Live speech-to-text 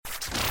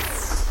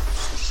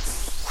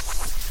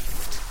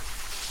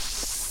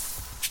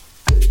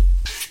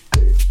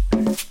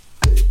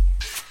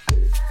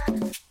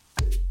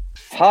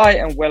Hi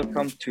and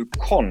welcome to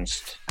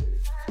Konst.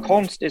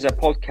 Konst is a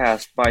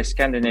podcast by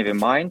Scandinavian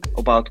Mind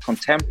about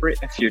contemporary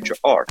and future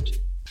art.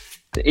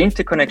 The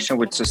interconnection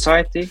with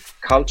society,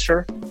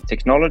 culture,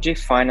 technology,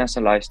 finance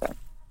and lifestyle.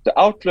 The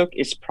outlook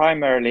is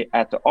primarily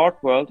at the art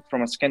world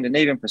from a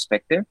Scandinavian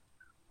perspective,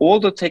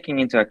 although taking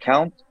into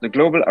account the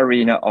global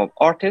arena of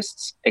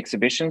artists,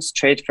 exhibitions,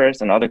 trade fairs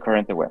and other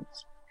current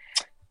events.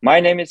 My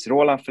name is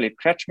Roland Philipp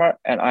Kretschmar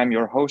and I'm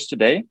your host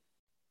today,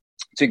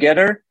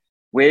 together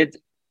with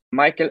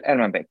Michael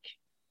Elmenbeck.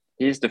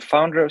 He is the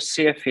founder of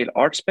CFL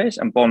Art Space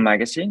and Bond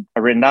Magazine, a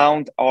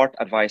renowned art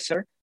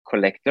advisor,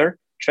 collector,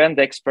 trend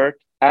expert,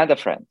 and a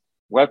friend.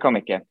 Welcome,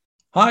 Micke.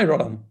 Hi,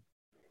 Roland.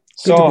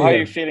 So, how are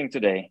you feeling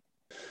today?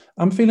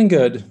 I'm feeling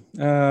good.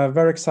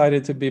 Very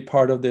excited to be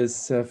part of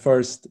this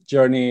first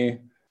journey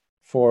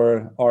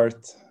for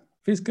art.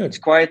 Feels good. It's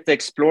quite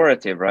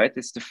explorative, right?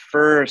 It's the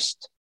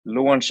first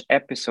launch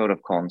episode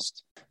of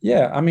Konst.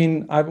 Yeah, I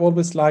mean, I've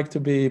always liked to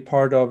be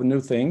part of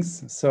new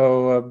things.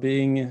 So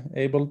being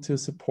able to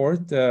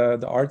support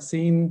the art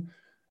scene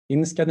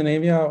in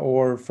Scandinavia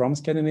or from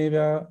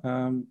Scandinavia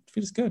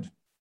feels good.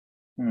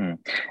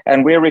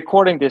 And we're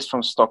recording this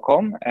from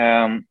Stockholm.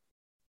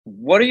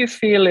 What do you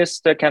feel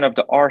is the kind of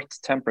the art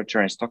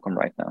temperature in Stockholm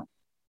right now?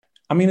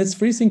 I mean, it's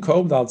freezing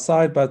cold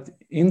outside, but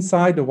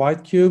inside the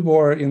White Cube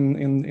or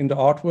in the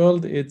art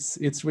world,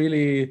 it's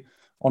really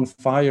on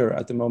fire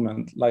at the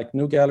moment. Like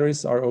new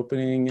galleries are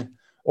opening,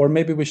 or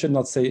maybe we should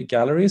not say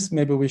galleries,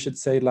 maybe we should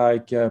say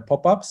like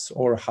pop-ups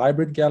or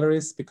hybrid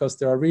galleries, because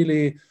there are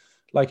really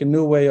like a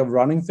new way of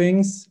running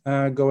things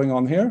going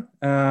on here.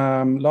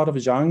 A lot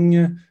of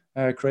young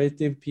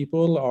creative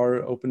people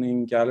are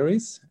opening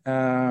galleries.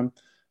 And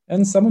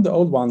some of the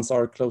old ones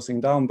are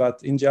closing down,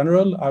 but in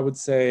general, I would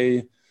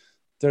say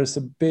there's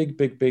a big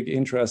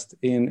interest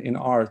in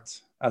art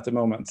at the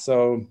moment.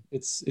 So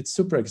it's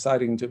super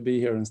exciting to be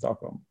here in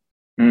Stockholm.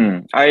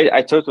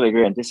 I totally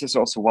agree. And this is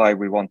also why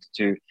we wanted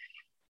to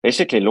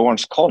basically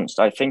launch Konst.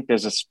 I think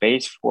there's a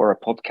space for a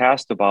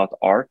podcast about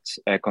art,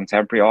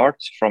 contemporary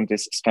art from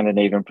this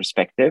Scandinavian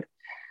perspective.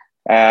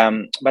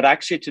 But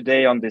actually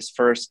today on this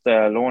first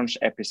launch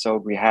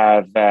episode, we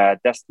have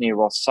Destiny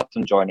Ross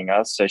Sutton joining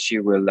us. So she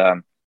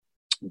will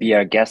be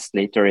our guest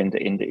later in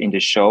the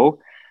show.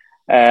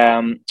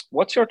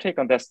 What's your take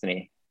on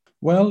Destiny?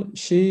 Well,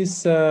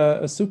 she's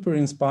a super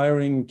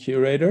inspiring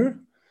curator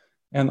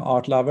and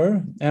art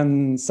lover,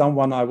 and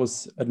someone I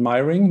was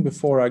admiring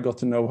before I got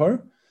to know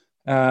her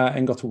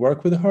and got to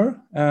work with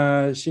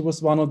her. She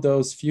was one of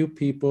those few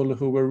people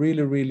who were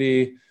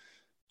really,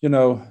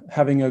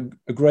 having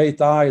a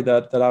great eye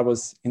that I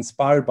was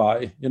inspired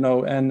by,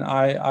 and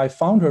I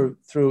found her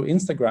through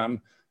Instagram,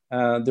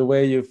 the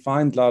way you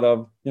find a lot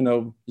of,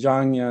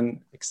 young and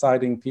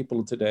exciting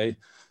people today.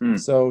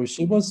 So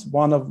she was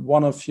one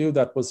of few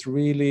that was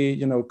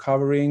really,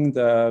 covering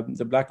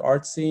the Black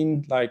art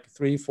scene like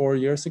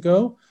 3-4 years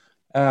ago,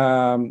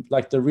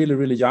 like the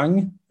really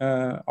young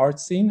art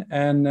scene.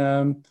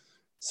 And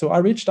so I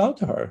reached out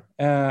to her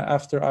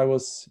after I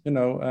was,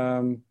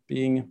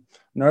 being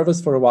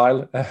nervous for a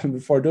while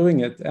before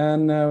doing it.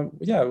 And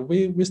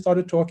we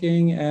started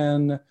talking,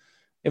 and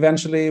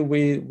eventually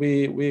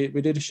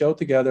we did a show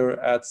together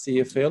at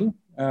CFL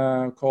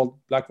called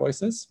Black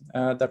Voices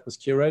that was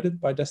curated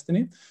by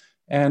Destiny.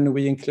 And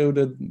we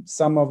included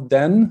some of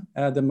them,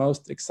 the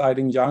most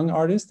exciting young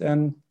artists.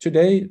 And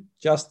today,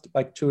 just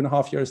like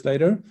 2.5 years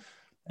later,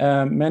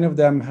 many of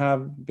them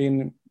have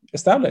been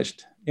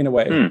established in a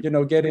way,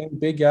 getting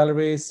big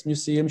galleries,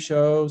 museum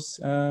shows,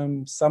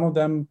 some of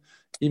them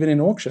even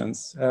in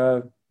auctions,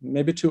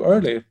 maybe too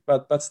early,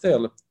 but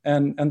still.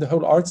 And the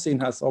whole art scene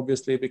has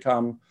obviously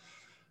become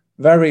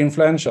very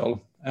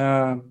influential.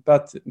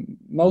 But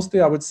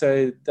mostly I would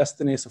say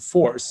Destiny is a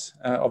force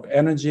of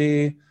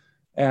energy.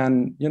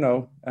 And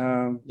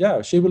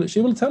she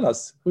will tell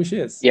us who she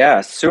is.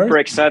 Yeah, super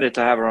excited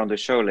to have her on the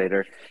show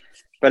later.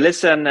 But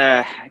listen,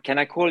 can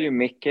I call you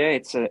Micke?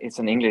 It's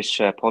an English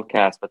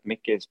podcast, but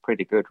Micke is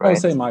pretty good, right? I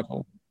would say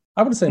Michael.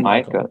 I would say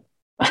Michael.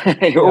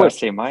 You always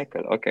say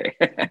Michael. Okay,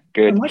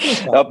 good.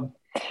 No,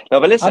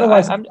 but listen,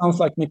 otherwise it sounds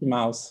like Mickey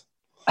Mouse.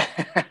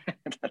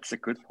 That's a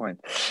good point.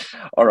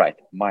 All right,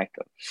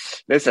 Michael.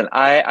 Listen,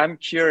 I'm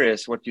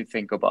curious what you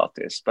think about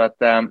this. But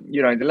in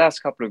the last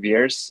couple of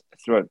years,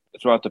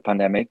 throughout the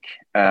pandemic,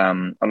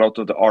 a lot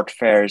of the art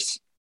fairs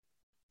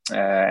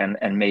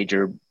and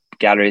major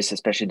galleries,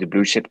 especially the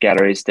blue chip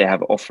galleries, they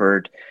have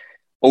offered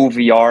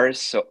OVRs,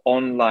 so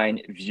online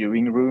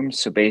viewing rooms.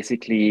 So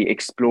basically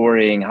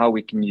exploring how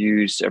we can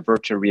use a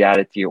virtual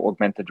reality or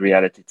augmented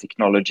reality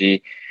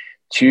technology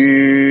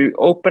to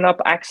open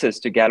up access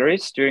to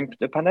galleries during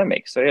the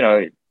pandemic.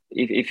 So,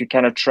 if you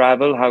cannot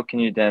travel, how can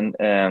you then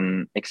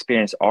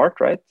experience art,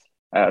 right?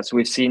 So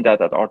we've seen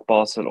that at Art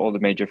Basel, all the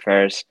major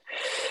fairs.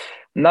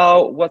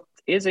 Now, what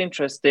is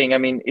interesting, I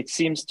mean, it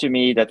seems to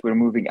me that we're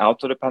moving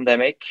out of the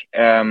pandemic.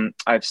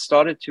 I've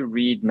started to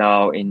read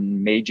now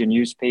in major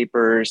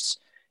newspapers,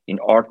 in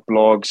art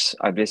blogs,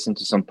 I've listened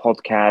to some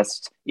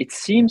podcasts. It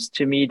seems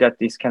to me that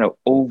this kind of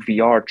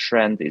OVR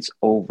trend is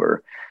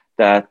over.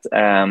 that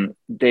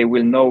they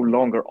will no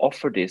longer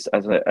offer this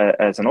as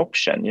an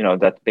option. You know,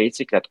 that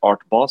basically at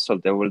Art Basel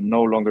there will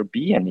no longer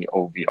be any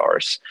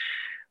OVRs.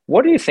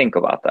 What do you think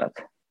about that?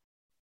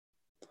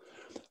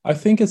 I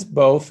think it's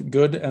both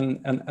good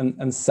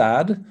and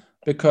sad,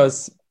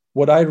 because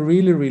what I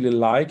really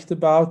liked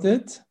about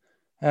it,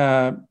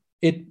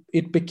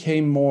 it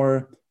became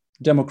more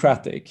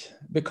democratic,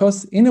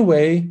 because in a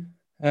way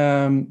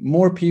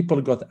more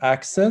people got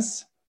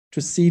access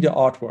to see the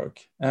artwork.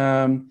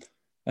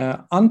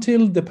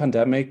 Until the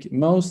pandemic,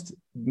 most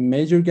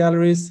major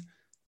galleries,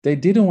 they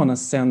didn't want to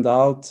send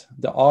out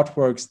the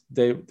artworks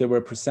they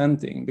were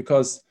presenting,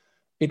 because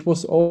it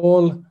was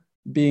all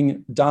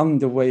being done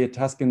the way it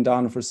has been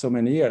done for so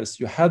many years.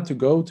 You had to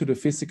go to the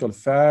physical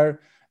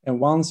fair, and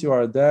once you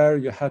are there,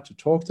 you had to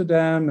talk to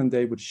them, and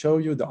they would show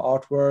you the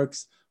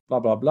artworks, blah,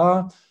 blah,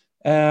 blah.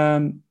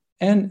 And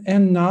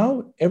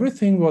now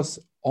everything was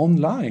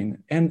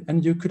online,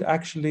 and you could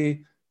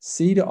actually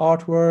see the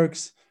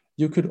artworks.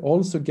 You could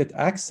also get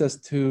access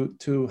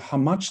to how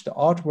much the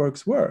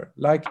artworks were,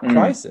 like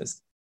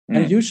prices.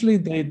 And usually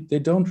they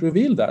don't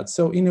reveal that.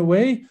 So in a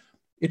way,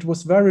 it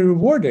was very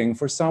rewarding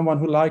for someone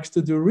who likes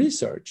to do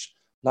research.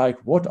 Like,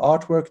 what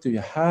artwork do you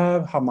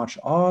have? How much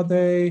are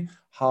they?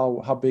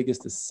 How big is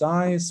the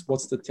size?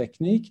 What's the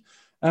technique?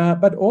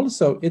 But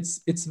also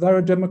it's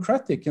very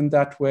democratic in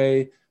that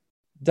way,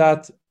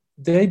 that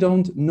they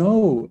don't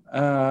know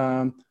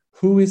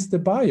who is the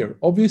buyer.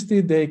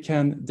 Obviously they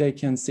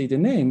can see the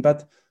name,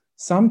 but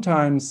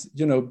sometimes,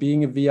 you know,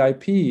 being a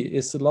VIP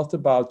is a lot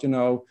about, you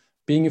know,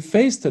 being a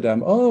face to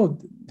them. Oh,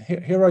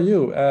 here are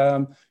you.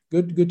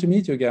 Good to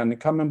meet you again.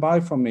 Come and buy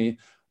from me.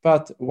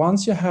 But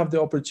once you have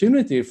the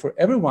opportunity for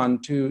everyone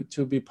to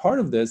be part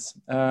of this,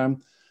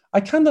 I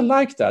kind of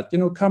like that. You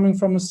know, coming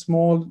from a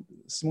small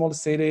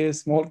city,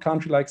 small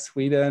country like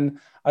Sweden,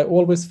 I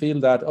always feel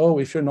that, oh,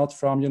 if you're not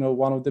from, you know,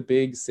 one of the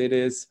big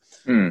cities,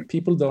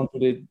 people don't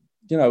really,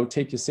 you know,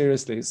 take you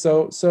seriously.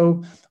 So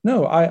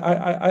no,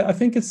 I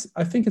think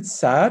it's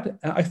sad.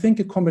 I think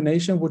a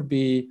combination would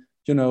be,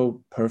 you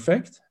know,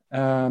 perfect.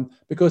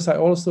 Because I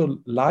also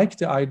like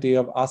the idea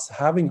of us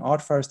having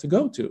art fairs to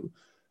go to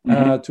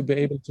be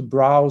able to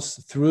browse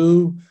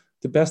through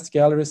the best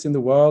galleries in the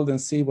world and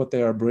see what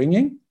they are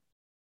bringing.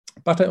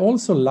 But I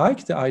also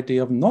like the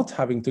idea of not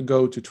having to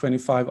go to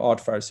 25 art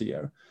fairs a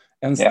year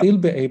and still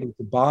be able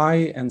to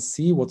buy and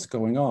see what's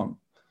going on.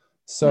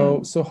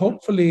 So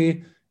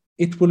hopefully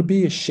it will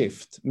be a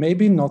shift.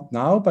 Maybe not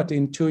now, but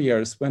in 2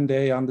 years, when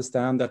they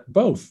understand that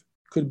both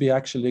could be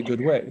actually a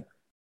good way.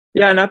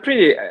 Yeah, and I'm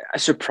pretty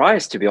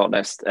surprised, to be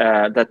honest,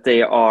 that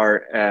they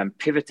are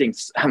pivoting,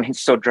 I mean,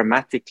 so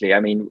dramatically. I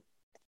mean,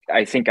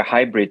 I think a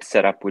hybrid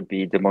setup would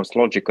be the most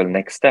logical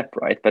next step,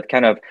 right? But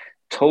kind of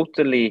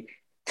totally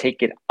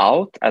take it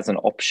out as an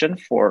option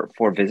for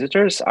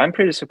visitors, I'm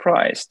pretty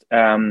surprised.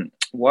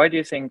 Why do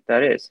you think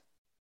that is?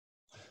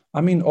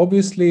 I mean,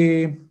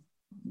 obviously,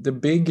 the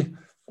big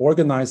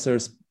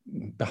organizers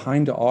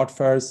behind the art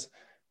fairs,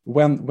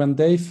 when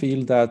they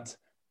feel that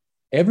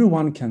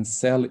everyone can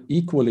sell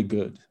equally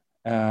good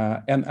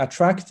and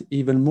attract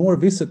even more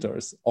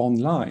visitors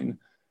online,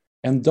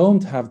 and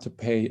don't have to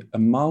pay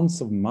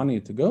amounts of money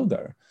to go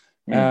there,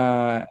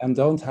 and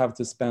don't have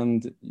to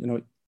spend, you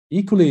know,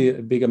 equally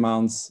big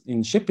amounts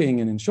in shipping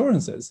and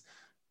insurances.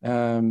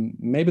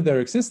 Maybe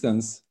their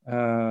existence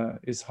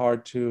is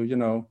hard to, you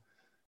know,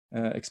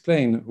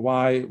 explain.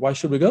 Why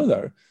should we go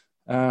there?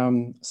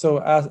 So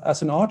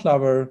as an art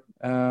lover,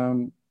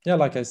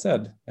 like I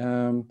said,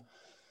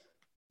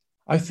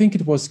 I think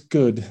it was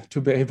good to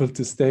be able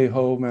to stay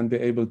home and be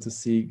able to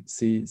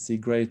see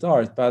great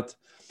art. But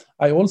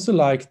I also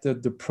like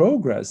the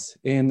progress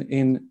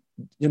in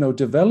you know,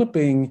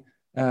 developing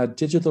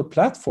digital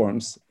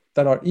platforms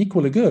that are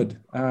equally good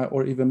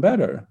or even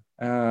better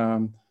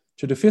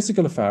to the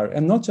physical fair,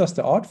 and not just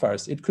the art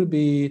fairs. It could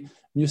be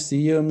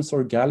museums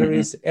or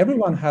galleries.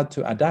 Everyone had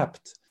to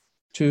adapt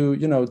to,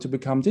 you know, to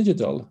become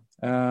digital.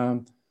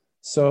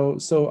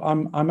 So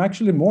I'm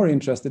actually more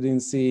interested in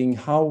seeing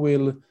how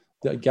will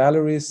the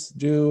galleries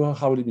do,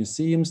 how will the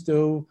museums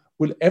do.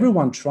 Will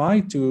everyone try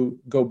to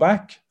go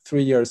back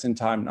 3 years in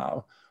time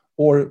now?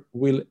 Or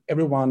will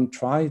everyone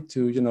try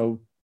to, you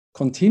know,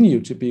 continue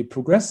to be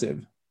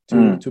progressive,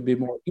 to be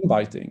more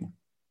inviting?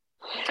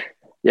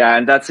 Yeah,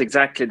 and that's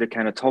exactly the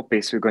kind of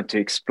topics we're going to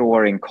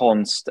explore in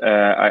Konst.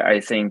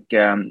 I think,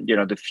 you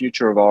know, the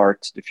future of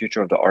art, the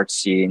future of the art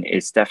scene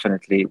is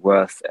definitely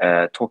worth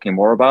talking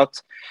more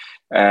about.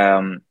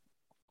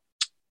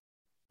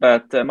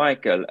 But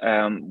Michael,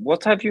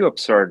 what have you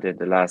observed in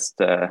the last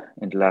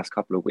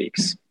couple of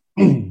weeks?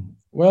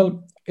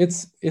 Well,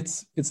 it's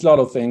a lot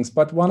of things,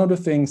 but one of the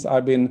things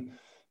I've been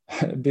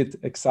a bit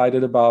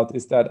excited about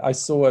is that I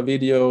saw a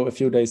video a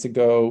few days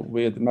ago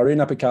with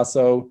Marina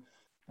Picasso,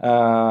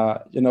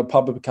 you know,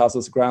 Pablo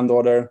Picasso's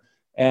granddaughter,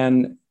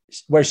 and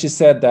where she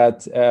said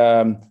that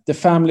the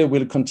family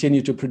will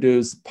continue to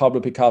produce Pablo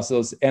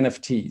Picasso's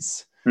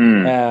NFTs.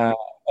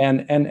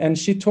 And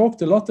she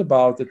talked a lot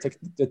about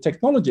the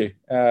technology,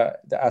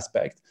 the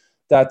aspect,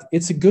 that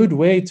it's a good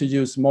way to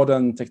use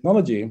modern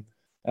technology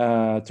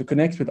to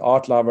connect with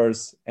art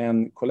lovers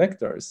and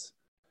collectors.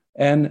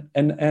 And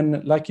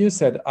like you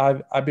said,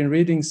 I've been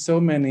reading so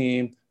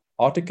many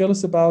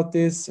articles about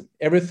this,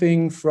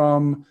 everything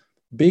from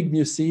big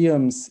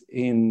museums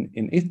in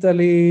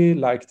Italy,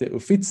 like the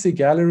Uffizi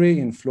Gallery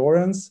in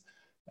Florence.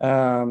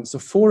 So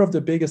 4 of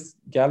the biggest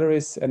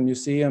galleries and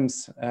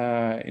museums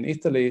in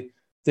Italy,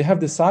 they have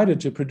decided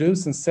to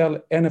produce and sell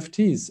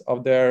NFTs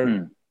of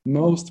their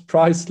most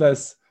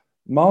priceless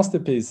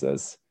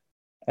masterpieces.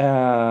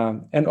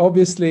 And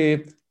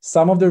obviously,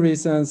 some of the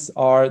reasons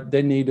are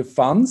they need the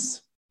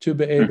funds to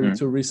be able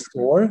to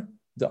restore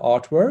the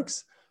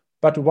artworks.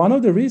 But one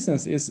of the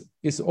reasons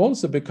is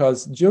also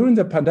because during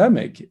the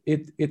pandemic,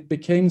 it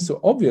became so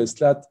obvious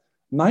that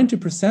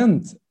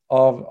 90%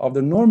 of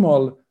the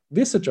normal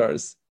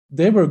visitors,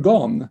 they were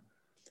gone.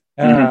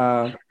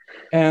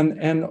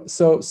 And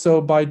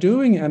so by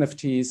doing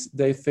NFTs,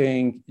 they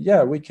think,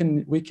 yeah, we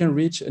can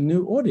reach a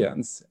new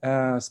audience,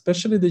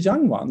 especially the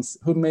young ones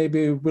who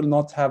maybe will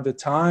not have the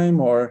time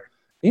or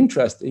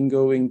interest in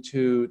going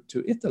to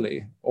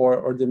Italy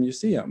or the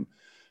museum.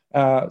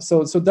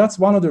 So that's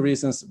one of the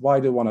reasons why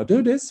they want to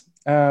do this,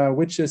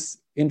 which is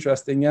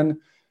interesting.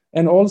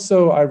 And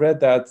also I read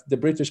that the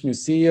British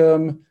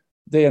Museum,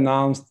 they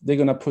announced they're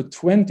going to put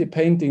 20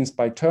 paintings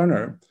by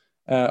Turner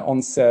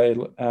on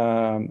sale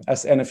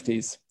as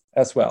NFTs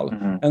as well.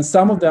 And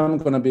some of them are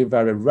going to be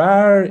very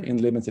rare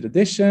in limited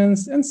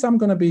editions, and some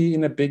going to be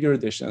in a bigger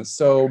edition,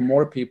 so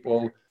more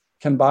people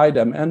can buy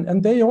them.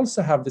 And they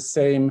also have the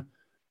same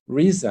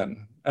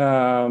reason.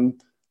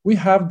 We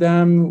have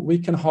them, we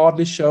can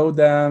hardly show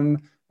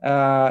them,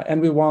 and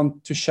we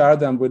want to share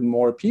them with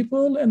more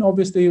people. And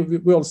obviously,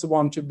 we also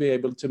want to be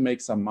able to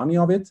make some money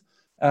of it,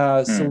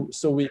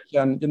 so we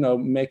can,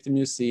 make the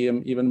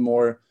museum even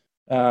more,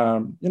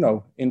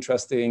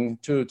 interesting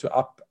to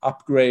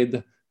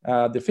upgrade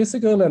the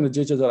physical and the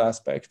digital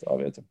aspect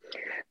of it.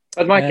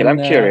 But Michael,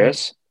 I'm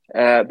curious.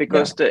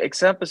 Because the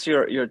examples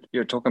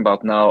you're talking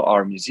about now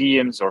are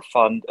museums or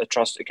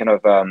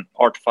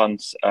art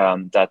funds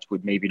that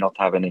would maybe not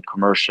have any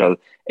commercial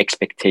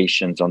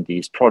expectations on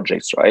these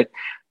projects, right?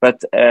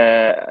 But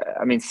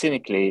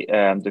cynically,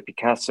 the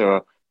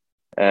Picasso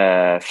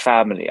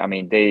family,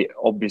 they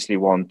obviously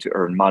want to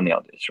earn money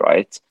on this,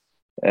 right?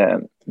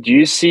 Do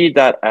you see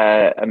that?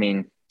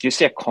 Do you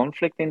see a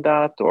conflict in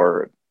that,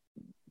 or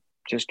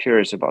just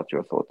curious about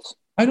your thoughts?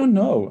 I don't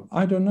know.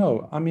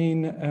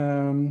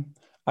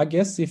 I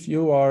guess if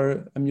you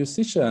are a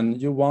musician,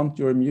 you want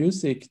your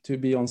music to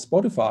be on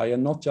Spotify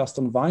and not just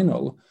on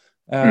vinyl.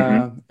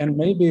 And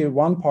maybe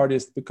one part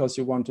is because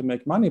you want to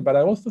make money, but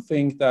I also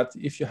think that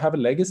if you have a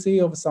legacy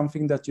of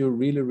something that you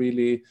really,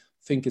 really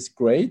think is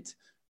great,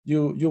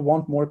 you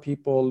want more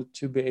people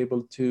to be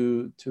able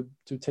to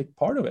take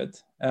part of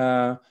it.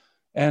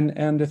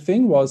 And the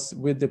thing was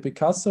with the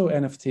Picasso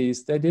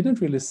NFTs, they didn't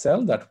really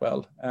sell that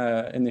well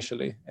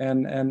initially,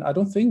 and I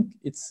don't think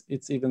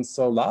it's even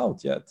sold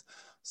out yet.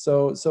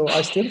 So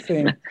I still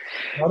think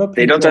a lot of people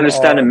they don't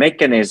understand the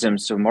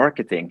mechanisms of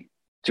marketing.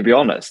 To be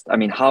honest,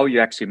 how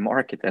you actually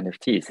market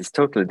NFTs is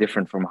totally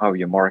different from how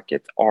you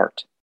market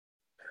art.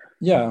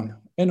 Yeah,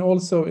 and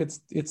also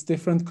it's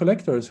different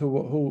collectors who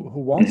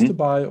wants to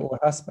buy or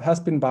has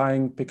been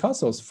buying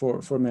Picassos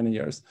for many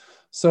years.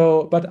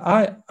 So, but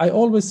I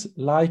always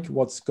like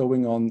what's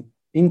going on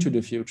into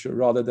the future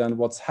rather than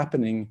what's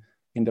happening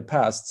in the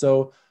past.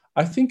 So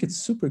I think it's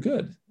super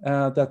good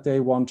that they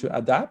want to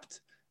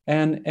adapt.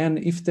 And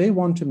if they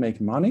want to make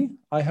money,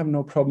 I have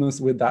no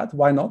problems with that.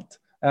 Why not?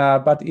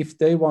 But if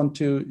they want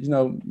to,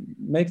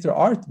 make their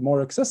art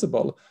more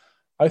accessible,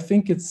 I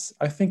think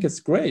it's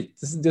great.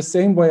 This is the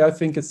same way I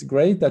think it's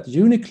great that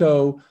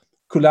Uniqlo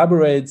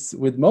collaborates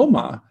with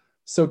MoMA,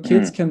 so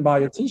kids can buy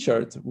a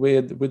T-shirt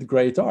with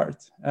great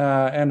art,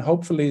 and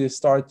hopefully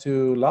start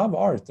to love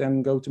art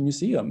and go to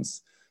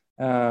museums.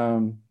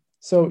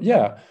 So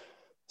yeah.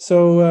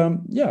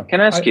 Can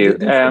I ask you?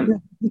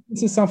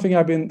 This is something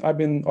I've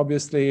been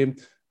obviously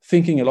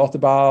thinking a lot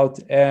about,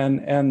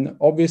 and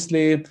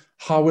obviously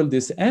how will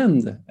this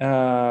end?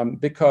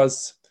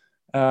 Because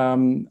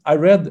I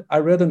read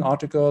an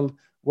article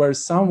where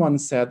someone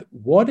said,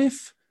 what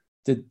if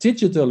the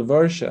digital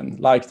version,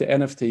 like the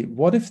NFT,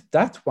 what if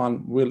that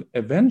one will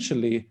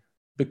eventually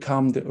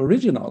become the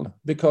original?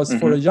 Because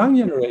for a young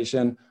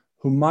generation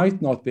who might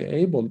not be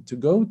able to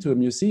go to a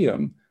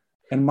museum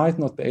and might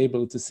not be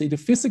able to see the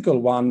physical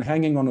one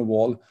hanging on a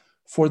wall,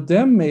 for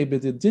them, maybe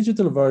the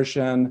digital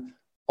version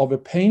of a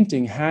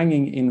painting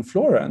hanging in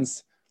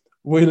Florence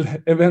will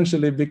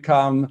eventually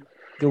become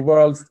the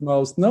world's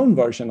most known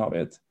version of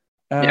it.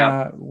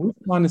 Which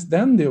one is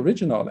then the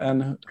original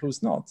and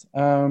who's not?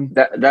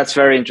 That's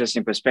very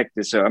interesting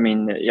perspective. So,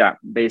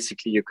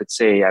 basically you could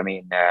say,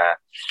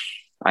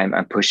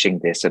 I'm pushing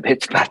this a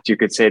bit, but you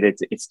could say that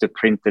it's the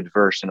printed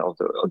version of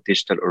the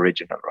digital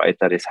original, right?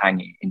 That is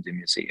hanging in the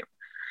museum.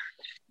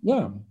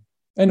 Yeah.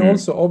 And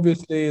also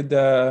obviously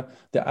the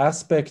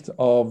aspect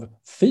of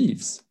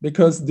thieves,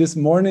 because this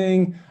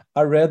morning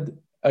I read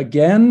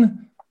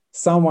again,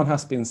 someone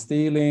has been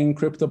stealing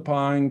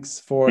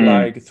CryptoPunks for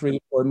like $3-4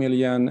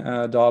 million.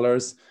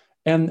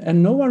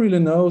 and no one really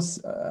knows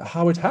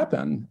how it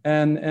happened.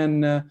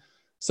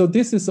 So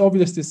this is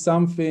obviously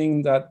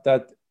something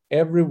that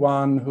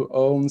everyone who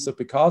owns a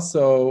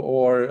Picasso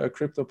or a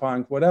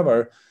CryptoPunk,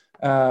 whatever,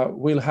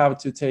 will have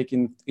to take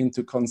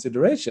into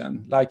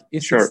consideration. Like,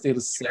 is Sure. it still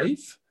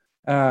safe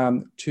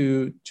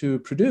to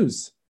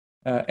produce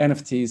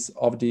NFTs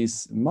of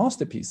these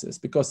masterpieces?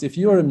 Because if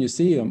you're a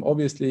museum,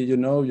 obviously you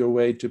know your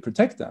way to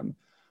protect them.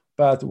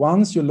 But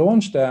once you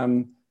launch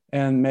them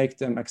and make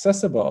them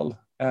accessible,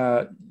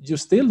 you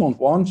still don't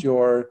want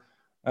your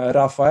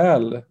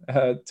Raphael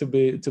to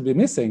be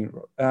missing,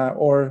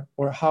 or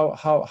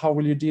how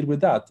will you deal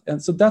with that?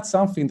 And so that's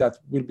something that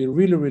will be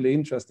really, really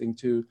interesting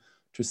to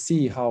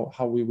see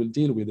how we will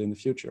deal with in the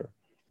future.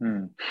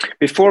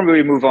 Before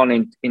we move on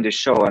in the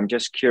show, I'm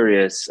just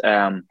curious,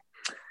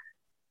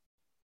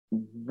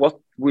 what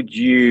would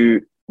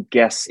you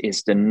guess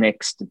is the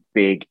next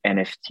big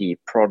NFT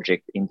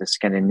project in the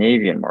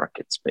Scandinavian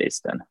market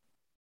space then?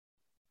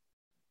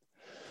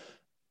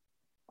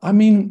 I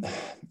mean,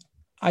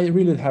 I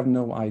really have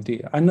no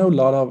idea. I know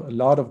a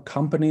lot of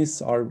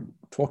companies are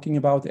talking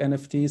about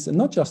NFTs, and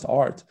not just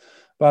art,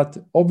 but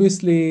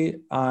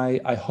obviously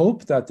I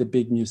hope that the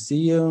big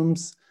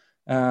museums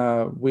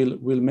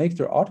will make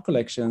their art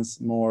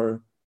collections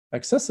more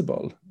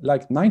accessible.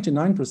 Like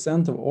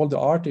 99% of all the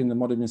art in the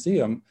Modern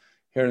Museum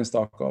here in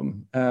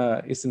Stockholm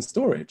is in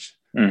storage.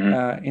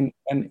 And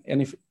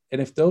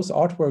if those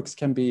artworks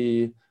can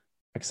be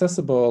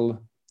accessible,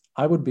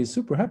 I would be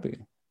super happy.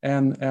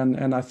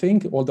 And I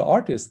think all the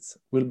artists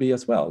will be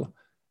as well,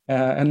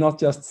 and not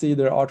just see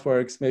their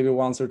artworks maybe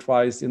once or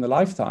twice in a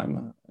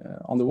lifetime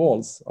on the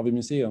walls of a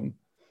museum.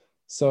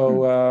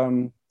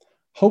 So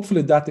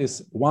hopefully that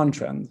is one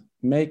trend: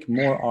 make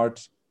more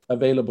art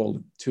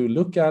available to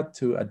look at,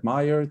 to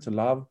admire, to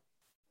love.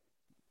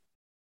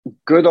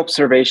 Good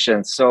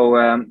observation. So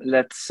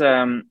let's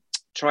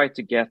try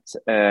to get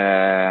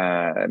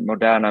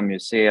Moderna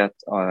Museet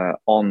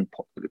on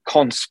the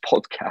Cons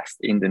podcast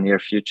in the near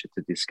future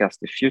to discuss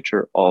the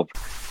future of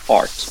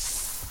art.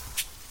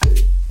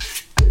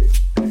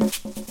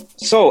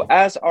 So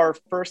as our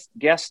first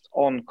guest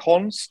on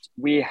Konst,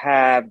 we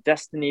have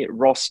Destiny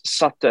Ross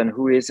Sutton,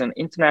 who is an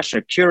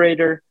international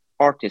curator,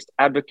 artist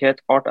advocate,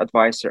 art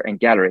advisor, and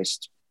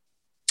gallerist.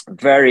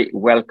 Very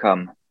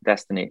welcome,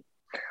 Destiny.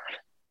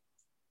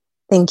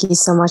 Thank you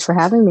so much for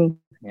having me.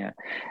 Yeah.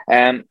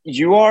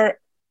 You are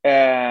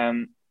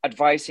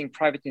advising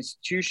private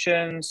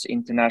institutions,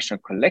 international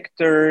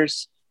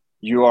collectors.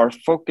 You are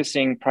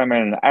focusing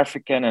primarily on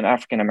African and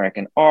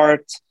African-American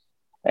art.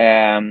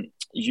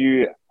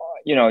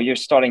 You're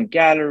starting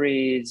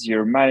galleries,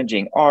 you're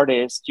managing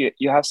artists.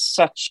 You have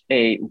such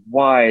a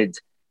wide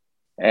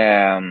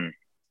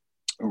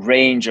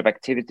range of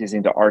activities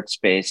in the art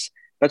space.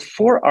 But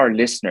for our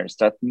listeners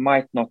that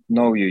might not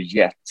know you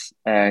yet,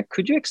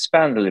 could you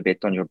expand a little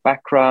bit on your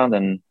background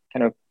and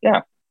kind of,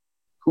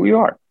 who you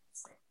are?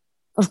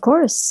 Of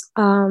course.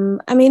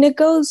 I mean, it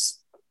goes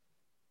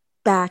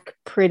back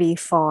pretty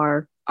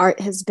far. Art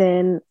has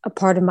been a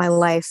part of my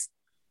life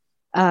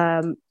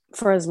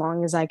for as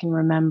long as I can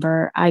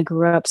remember. I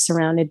grew up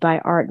surrounded by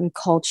art and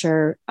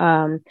culture,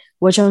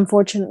 which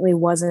unfortunately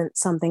wasn't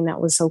something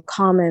that was so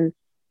common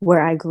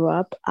where I grew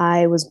up.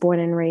 I was born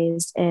and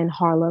raised in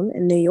Harlem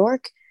in New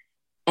York.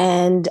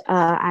 And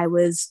I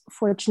was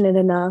fortunate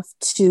enough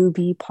to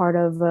be part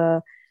of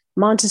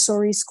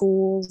Montessori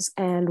schools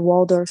and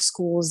Waldorf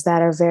schools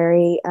that are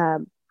very,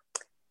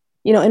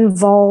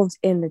 involved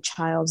in the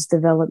child's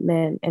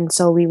development. And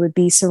so we would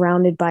be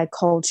surrounded by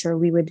culture.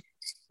 We would,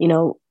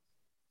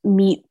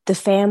 meet the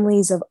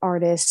families of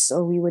artists,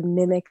 or we would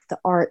mimic the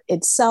art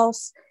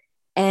itself.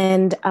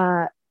 And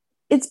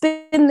it's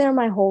been there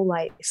my whole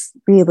life,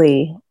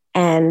 really.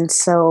 And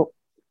so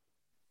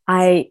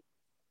I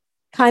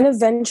kind of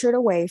ventured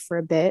away for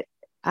a bit.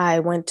 I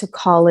went to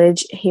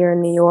college here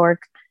in New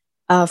York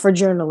for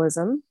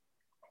journalism.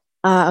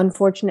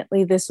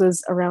 Unfortunately, this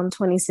was around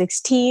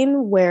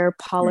 2016, where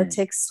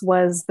politics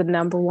was the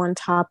number one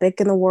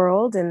topic in the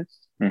world, and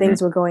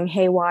things were going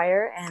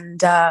haywire.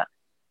 And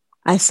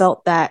I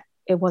felt that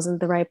it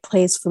wasn't the right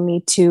place for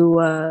me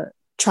to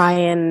try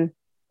and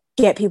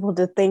get people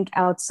to think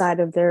outside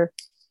of their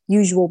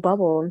usual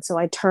bubble. And so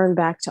I turned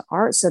back to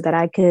art so that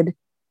I could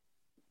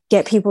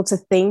get people to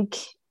think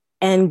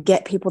and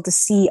get people to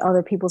see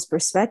other people's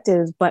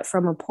perspectives, but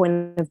from a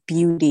point of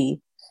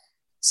beauty.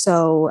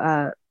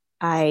 So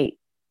I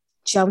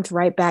jumped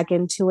right back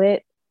into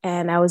it,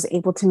 and I was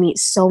able to meet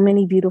so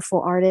many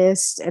beautiful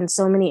artists and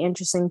so many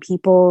interesting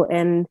people.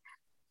 And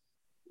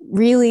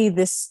really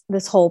this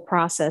whole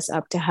process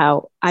up to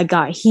how I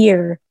got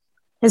here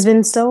has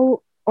been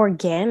so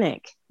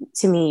organic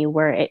to me,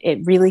 where it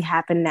really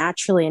happened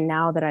naturally. And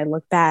now that I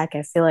look back,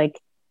 I feel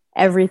like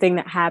everything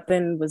that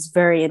happened was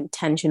very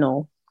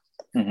intentional,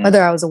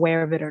 whether I was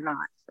aware of it or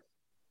not.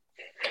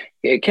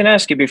 Can I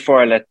ask you,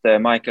 before I let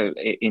Michael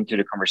into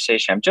the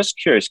conversation, I'm just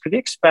curious, could you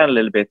expand a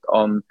little bit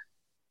on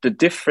the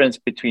difference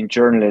between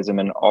journalism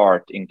and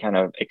art in kind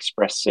of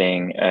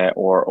expressing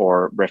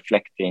or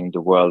reflecting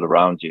the world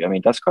around you? I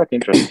mean, that's quite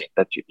interesting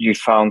that you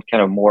found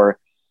kind of more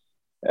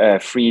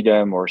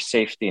freedom or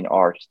safety in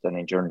art than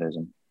in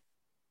journalism?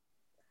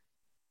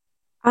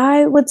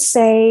 I would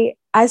say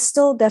I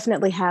still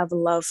definitely have a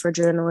love for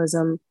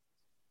journalism.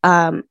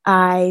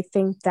 I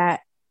think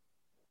that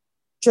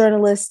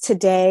journalists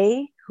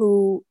today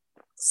who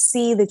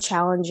see the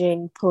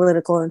challenging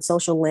political and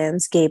social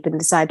landscape and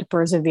decide to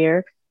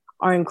persevere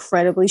are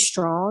incredibly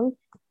strong.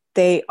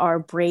 They are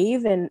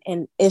brave and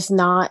if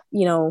not,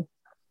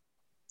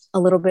 a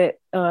little bit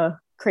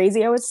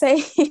crazy, I would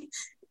say.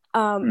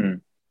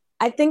 Mm.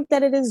 I think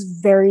that it is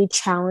very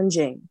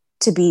challenging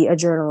to be a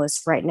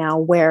journalist right now,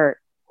 where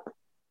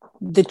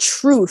the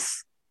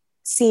truth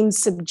seems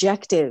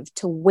subjective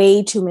to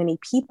way too many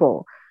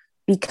people,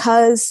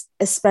 because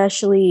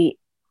especially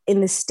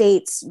in the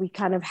States, we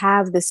kind of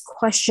have this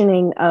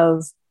questioning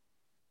of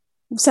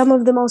some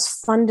of the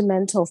most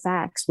fundamental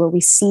facts, where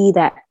we see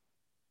that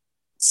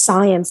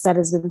science that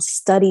has been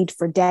studied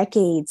for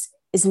decades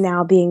is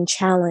now being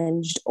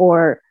challenged,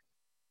 or,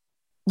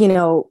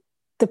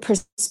 the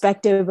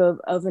perspective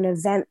of an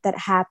event that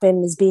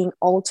happened is being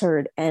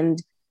altered.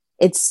 And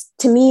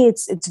to me,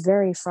 it's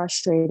very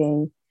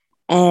frustrating.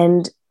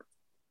 And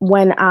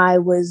when I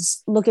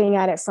was looking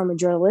at it from a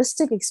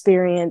journalistic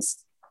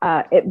experience,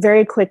 it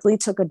very quickly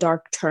took a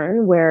dark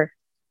turn where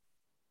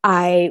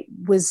I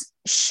was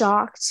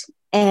shocked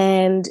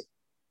and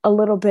a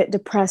little bit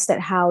depressed at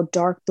how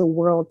dark the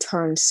world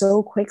turned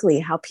so quickly,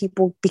 how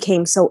people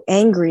became so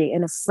angry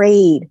and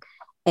afraid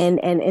and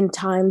in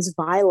times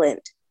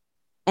violent.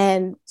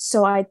 And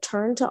so I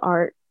turned to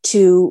art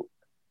to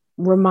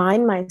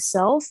remind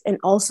myself and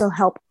also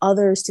help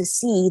others to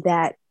see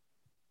that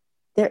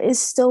there is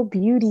still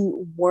beauty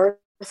worth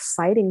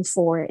fighting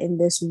for in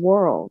this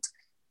world,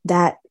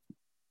 that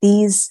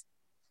these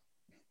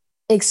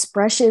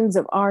expressions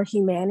of our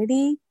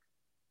humanity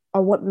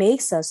are what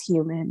makes us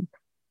human,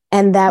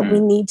 and that we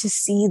need to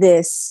see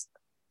this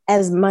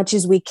as much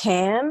as we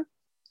can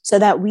so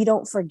that we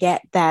don't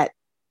forget that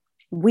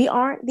we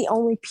aren't the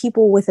only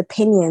people with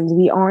opinions.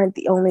 We aren't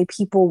the only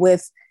people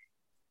with,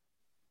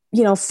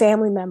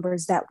 family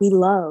members that we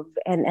love,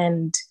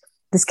 and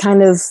this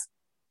kind of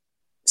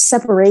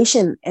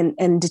separation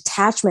and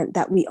detachment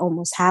that we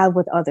almost have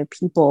with other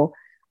people.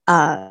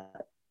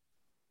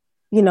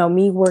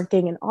 Me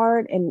working in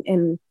art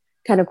and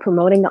kind of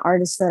promoting the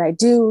artists that I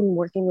do and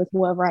working with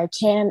whoever I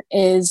can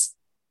is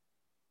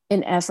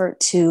an effort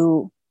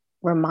to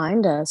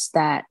remind us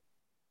that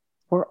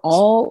we're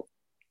all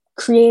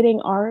creating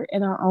art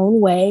in our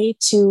own way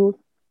to,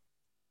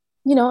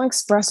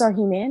 express our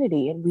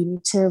humanity, and we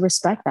need to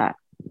respect that.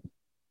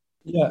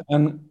 Yeah,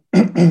 and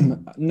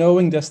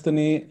knowing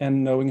Destiny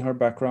and knowing her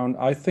background,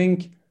 I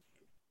think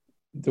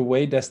the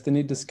way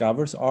Destiny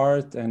discovers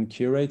art and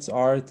curates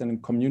art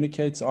and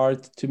communicates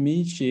art, to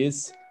me, she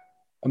is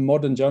a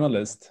modern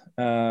journalist.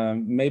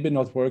 Maybe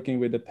not working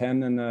with a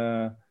pen and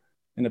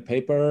a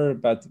paper,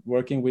 but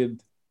working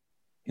with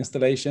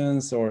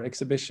installations or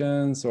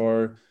exhibitions,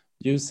 or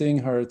using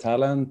her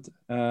talent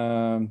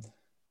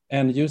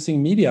and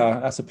using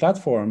media as a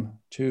platform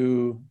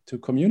to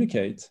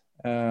communicate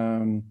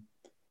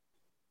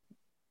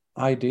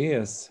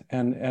ideas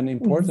and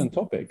important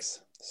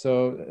topics.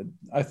 So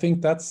I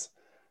think that's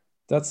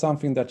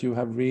something that you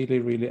have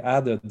really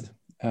added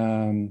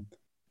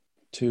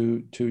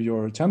to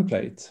your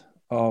template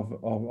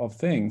of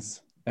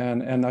things,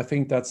 and I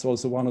think that's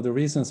also one of the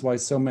reasons why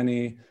so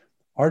many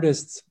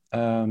artists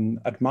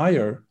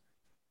admire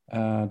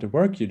the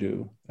work you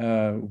do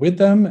with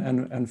them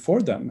and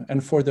for them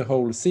and for the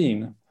whole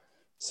scene.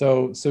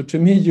 So to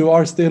me, you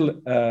are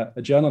still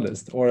a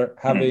journalist, or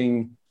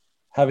having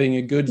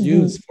a good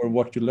use for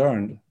what you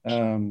learned,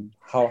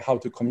 how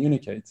to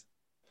communicate.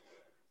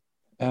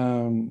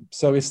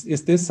 So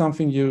is this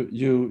something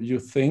you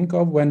think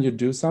of when you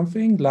do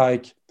something,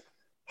 like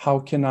how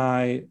can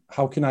I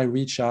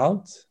reach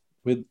out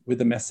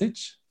with a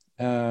message?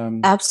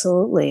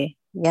 Absolutely.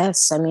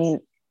 Yes. I mean,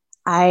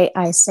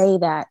 I say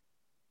that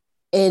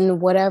in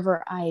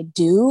whatever I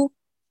do,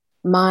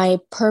 my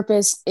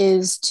purpose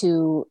is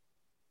to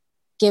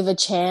give a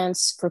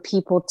chance for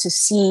people to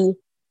see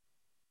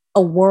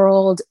a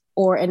world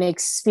or an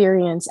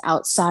experience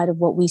outside of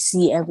what we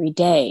see every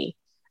day.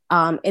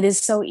 It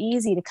is so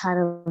easy to kind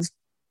of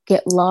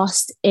get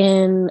lost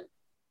in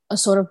a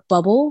sort of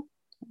bubble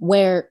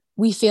where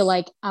we feel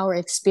like our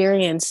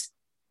experience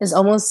is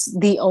almost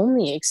the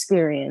only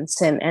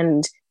experience.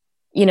 And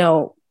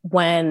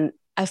when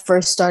I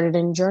first started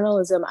in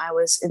journalism, I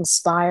was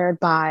inspired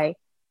by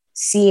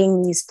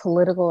seeing these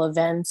political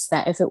events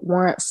that, if it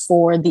weren't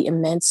for the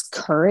immense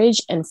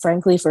courage and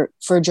frankly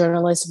for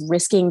journalists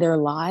risking their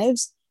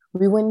lives,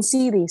 we wouldn't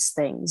see these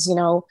things.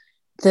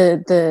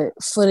 The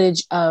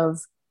footage of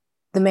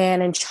the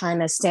man in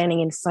China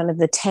standing in front of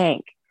the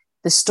tank,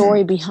 the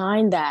story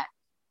behind that,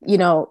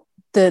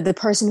 the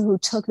person who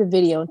took the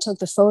video and took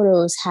the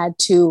photos had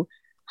to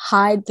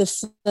hide the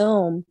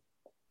film,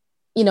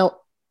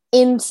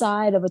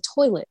 inside of a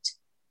toilet.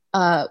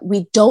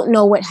 We don't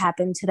know what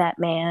happened to that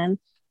man.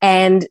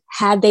 And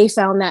had they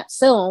found that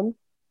film,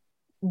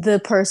 the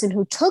person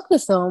who took the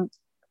film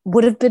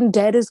would have been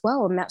dead as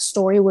well. And that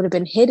story would have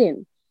been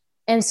hidden.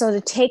 And so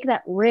to take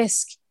that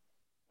risk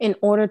in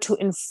order to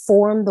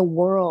inform the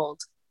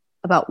world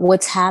about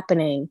what's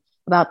happening,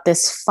 about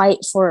this fight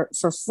for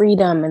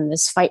freedom and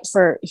this fight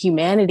for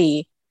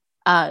humanity,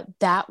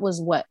 that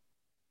was what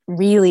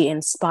really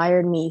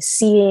inspired me.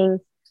 Seeing,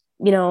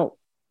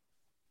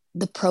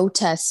 the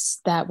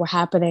protests that were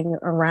happening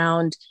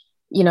around,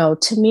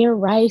 Tamir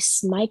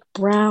Rice, Mike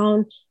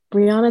Brown,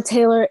 Breonna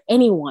Taylor,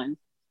 anyone.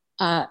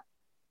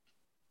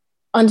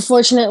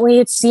 Unfortunately,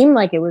 it seemed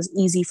like it was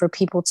easy for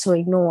people to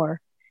ignore.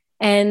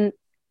 And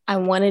I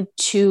wanted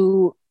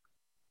to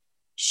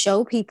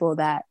show people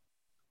that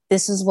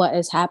this is what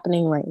is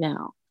happening right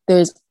now.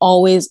 There's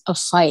always a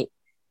fight,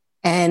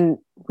 and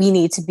we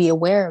need to be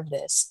aware of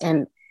this.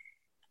 And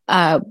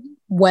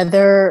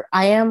whether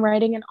I am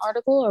writing an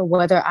article or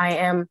whether I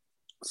am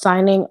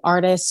finding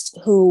artists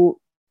who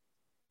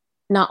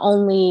not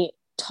only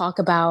talk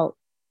about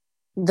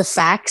the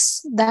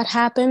facts that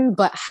happen,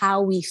 but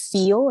how we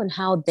feel and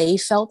how they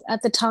felt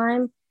at the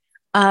time,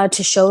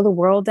 to show the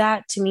world,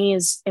 that to me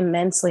is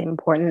immensely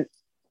important.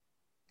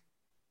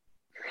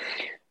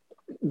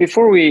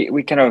 Before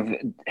we kind of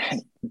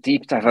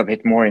deep dive a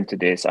bit more into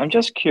this, I'm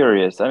just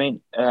curious. I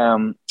mean,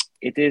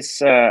 it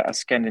is a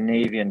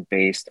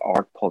Scandinavian-based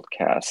art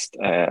podcast.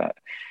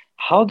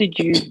 How did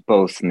you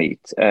both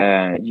meet?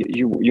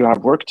 You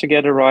have worked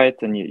together, right?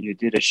 And you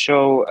did a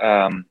show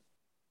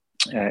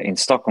in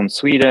Stockholm,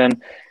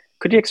 Sweden.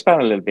 Could you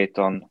expand a little bit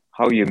on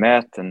how you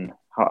met and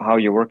how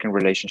your working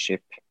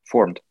relationship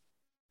formed?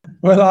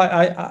 Well,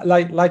 I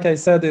like I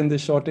said in the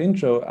short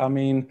intro, I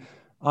mean,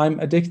 I'm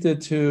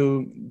addicted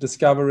to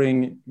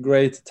discovering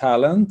great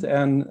talent,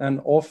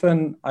 and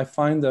often I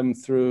find them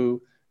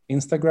through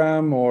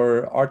Instagram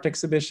or art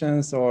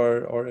exhibitions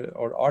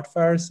or art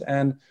fairs.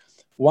 And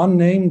one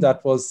name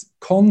that was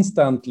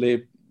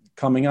constantly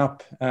coming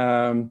up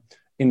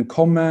in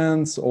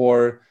comments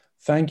or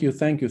thank you,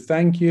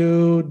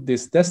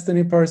 this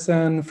Destiny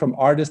person from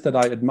artists that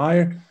I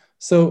admire.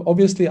 So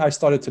obviously I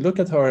started to look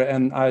at her,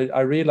 and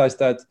I realized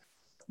that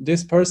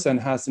this person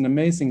has an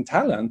amazing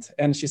talent,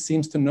 and she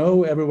seems to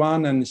know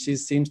everyone, and she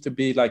seems to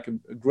be like a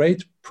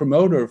great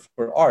promoter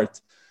for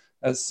art.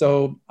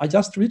 So I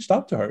just reached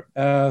out to her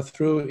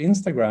through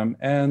Instagram,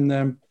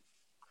 and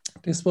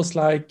this was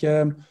like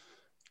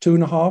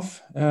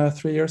 2.5,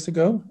 3 years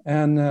ago.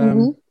 And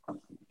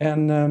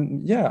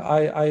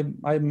I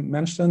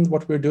mentioned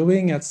what we're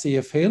doing at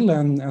CF Hill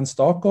and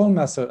Stockholm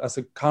as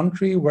a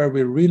country where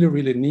we really,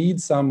 really need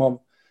some of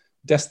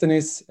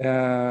Destiny's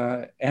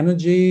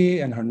energy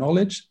and her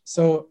knowledge.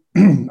 So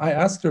I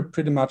asked her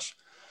pretty much,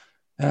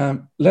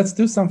 let's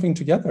do something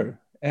together.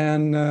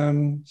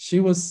 And she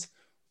was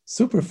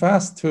super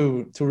fast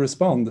to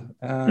respond.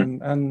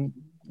 And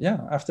yeah,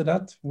 after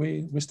that,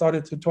 we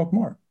started to talk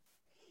more.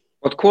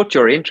 What caught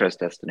your interest,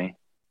 Destiny?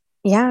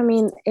 Yeah, I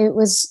mean, it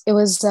was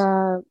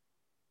I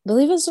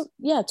believe it was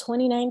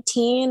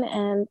 2019,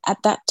 and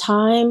at that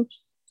time,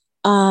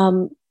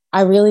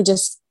 I really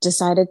just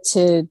decided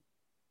to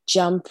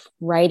jump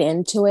right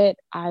into it.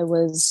 I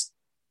was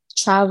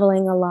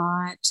traveling a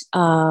lot,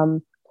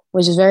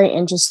 which is very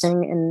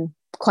interesting and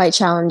quite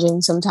challenging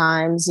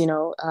sometimes.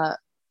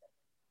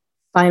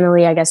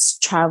 Finally, I guess,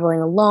 traveling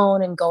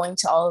alone and going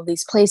to all of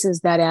these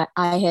places that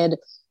I had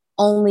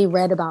only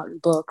read about in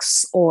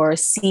books or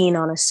seen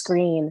on a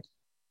screen.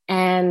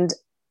 And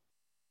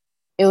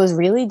it was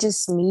really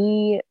just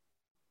me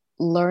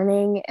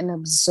learning and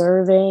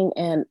observing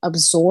and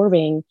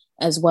absorbing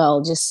as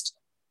well, just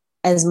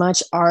as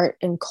much art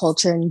and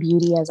culture and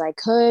beauty as I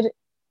could.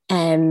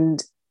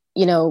 And,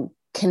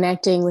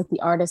 connecting with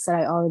the artists that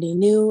I already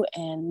knew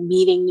and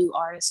meeting new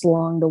artists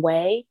along the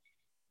way.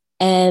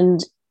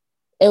 And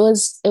it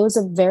was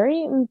a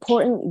very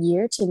important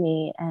year to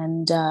me.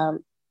 And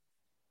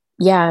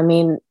I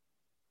mean,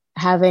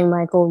 having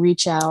Michael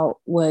reach out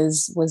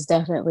was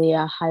definitely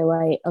a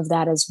highlight of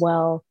that as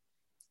well.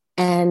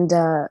 And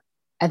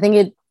I think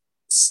it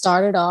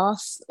started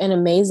off an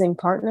amazing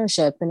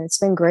partnership, and it's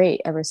been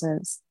great ever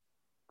since.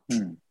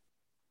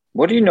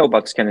 What do you know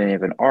about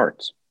Scandinavian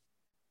art?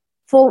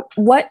 For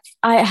what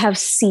I have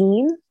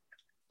seen,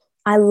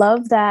 I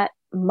love that,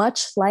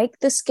 much like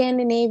the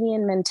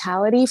Scandinavian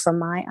mentality from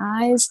my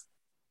eyes,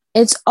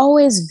 it's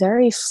always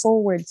very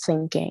forward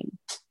thinking.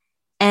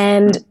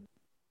 And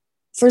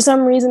for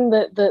some reason,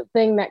 the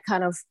thing that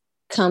kind of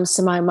comes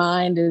to my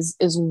mind is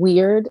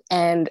weird.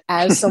 And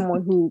as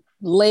someone who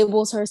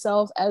labels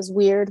herself as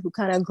weird, who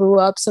kind of grew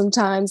up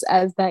sometimes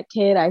as that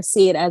kid, I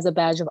see it as a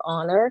badge of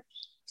honor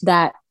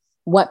that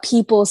what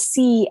people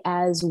see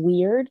as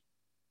weird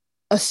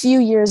a few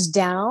years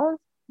down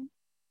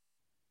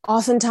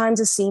oftentimes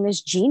is seen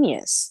as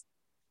genius.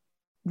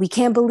 We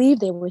can't believe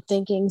they were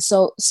thinking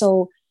so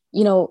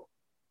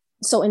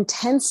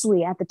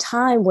intensely at the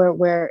time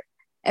where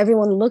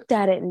everyone looked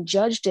at it and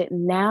judged it.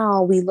 And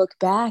now we look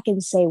back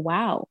and say,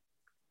 wow,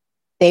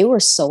 they were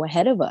so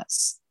ahead of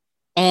us.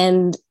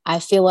 And I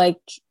feel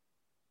like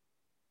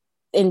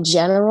in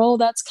general,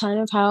 that's kind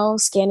of how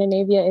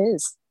Scandinavia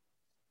is.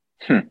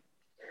 Do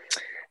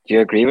you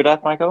agree with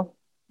that, Michael?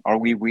 Are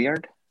we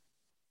weird?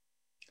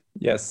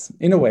 Yes,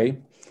 in a way.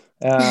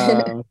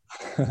 Um,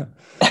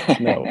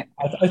 no,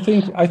 I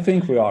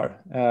think we are.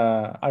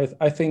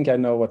 I think I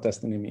know what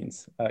destiny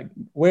means.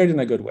 Weird in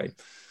a good way.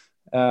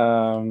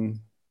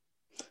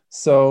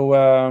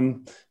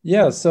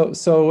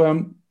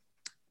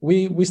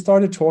 We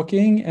started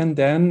talking, and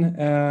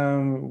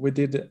then we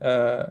did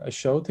a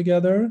show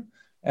together.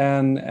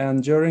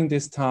 And during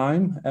this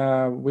time,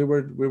 we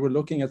were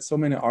looking at so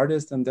many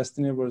artists, and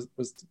Destiny was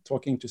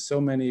talking to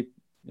so many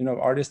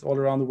artists all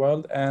around the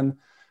world. And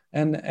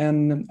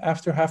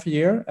after half a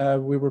year,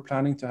 we were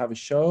planning to have a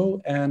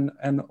show, and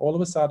all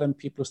of a sudden,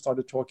 people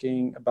started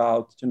talking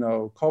about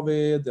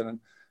COVID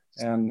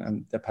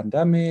and the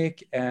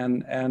pandemic,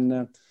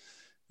 and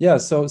yeah.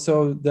 So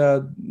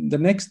the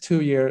next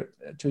 2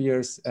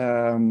 years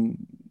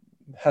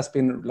has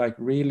been like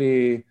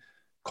really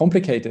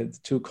complicated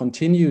to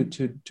continue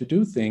to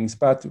do things,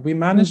 but we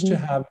managed to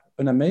have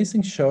an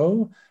amazing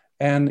show.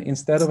 And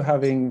instead of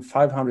having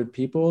 500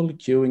 people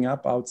queuing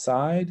up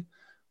outside,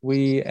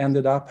 we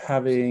ended up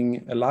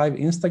having a live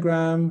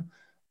Instagram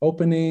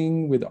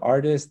opening with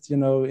artists,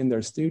 in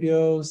their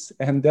studios,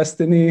 and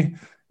Destiny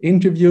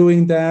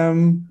interviewing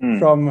them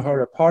from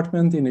her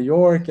apartment in New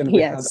York. And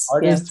we had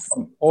artists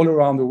from all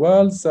around the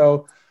world.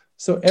 So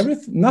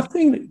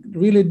nothing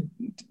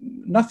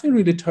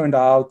really turned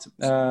out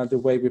the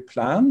way we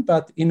planned,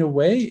 but in a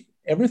way,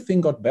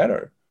 everything got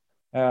better.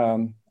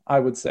 I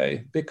would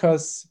say,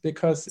 because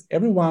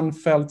everyone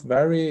felt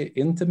very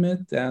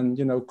intimate and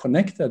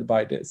connected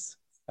by this.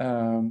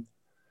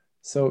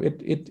 So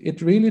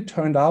it really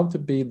turned out to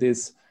be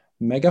this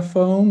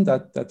megaphone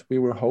that we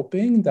were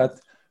hoping,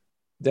 that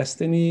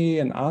Destiny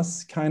and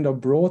us kind of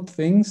brought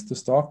things to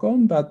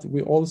Stockholm, but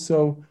we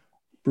also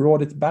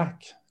brought it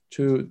back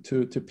to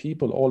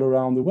people all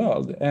around the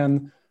world.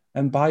 And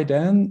by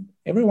then,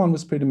 everyone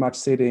was pretty much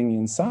sitting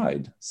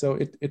inside. So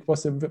it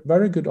was a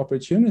very good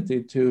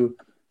opportunity to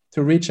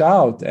reach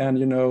out and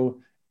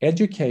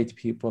educate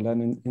people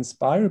and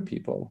inspire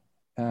people.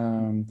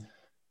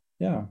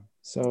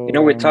 So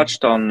we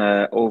touched on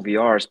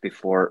OVRs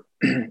before,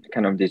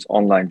 kind of these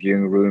online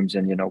viewing rooms,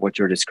 and what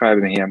you're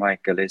describing here,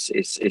 Michael,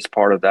 is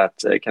part of that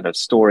kind of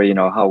story.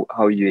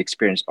 How you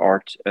experience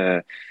art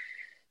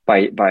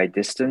by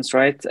distance,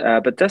 right?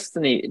 But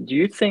Destiny, do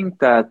you think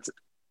that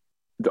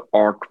the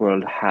art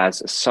world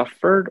has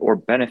suffered or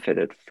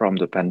benefited from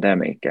the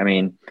pandemic? I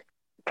mean,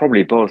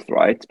 probably both,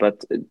 right?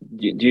 But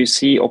do you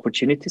see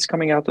opportunities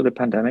coming out of the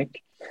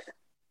pandemic?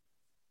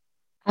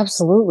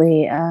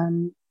 Absolutely.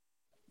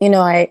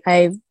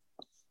 I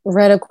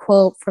read a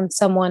quote from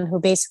someone who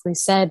basically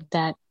said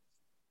that,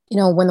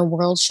 when the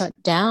world shut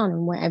down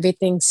and where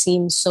everything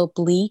seemed so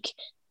bleak,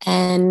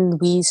 and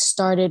we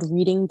started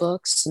reading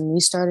books and we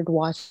started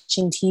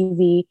watching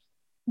TV,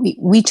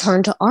 we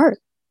turned to art.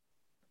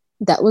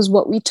 That was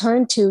what we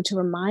turned to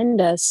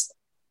remind us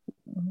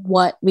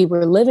what we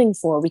were living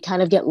for. We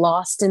kind of get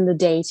lost in the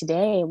day to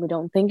day, and we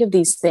don't think of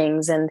these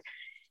things. And,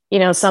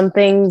 some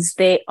things,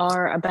 they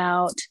are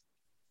about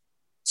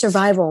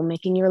survival,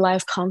 making your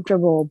life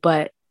comfortable.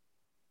 But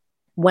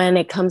when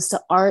it comes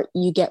to art,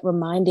 you get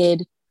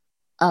reminded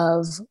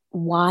of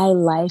why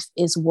life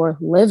is worth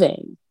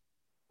living.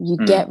 You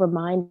get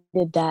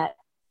reminded that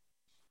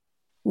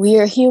we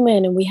are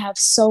human and we have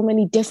so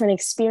many different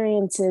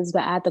experiences,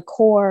 but at the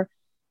core,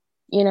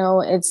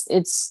 it's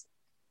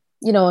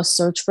a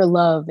search for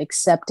love,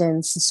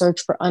 acceptance, a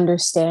search for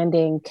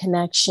understanding,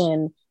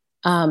 connection,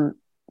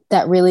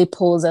 that really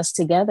pulls us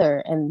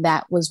together. And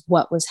that was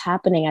what was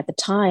happening at the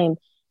time.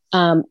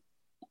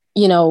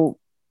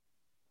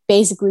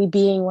 Basically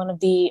being one of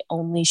the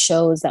only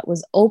shows that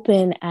was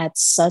open at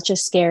such a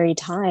scary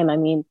time. I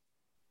mean,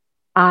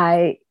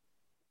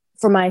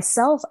 for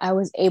myself, I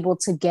was able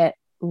to get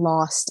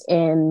lost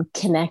in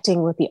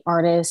connecting with the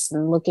artists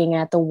and looking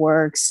at the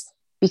works,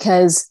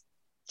 because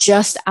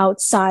just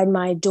outside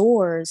my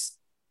doors,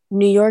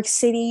 New York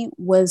City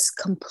was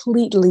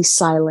completely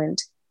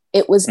silent.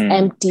 It was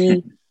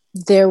empty.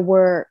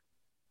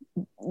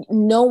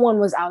 No one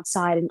was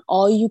outside, and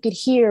all you could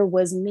hear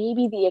was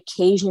maybe the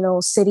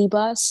occasional city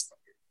bus,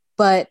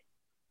 but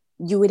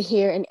you would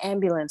hear an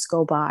ambulance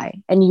go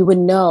by and you would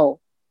know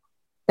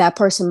that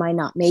person might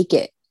not make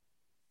it.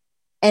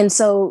 And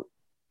so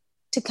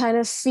to kind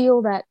of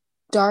feel that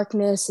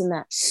darkness and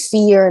that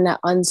fear and that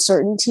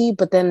uncertainty,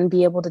 but then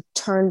be able to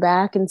turn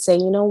back and say,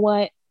 you know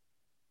what,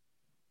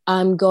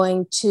 I'm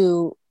going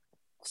to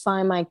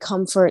find my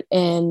comfort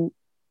in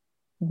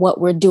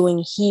what we're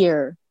doing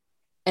here,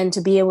 and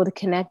to be able to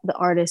connect with the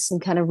artists and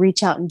kind of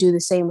reach out and do the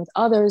same with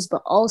others,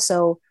 but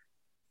also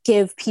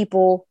give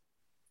people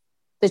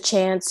the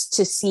chance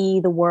to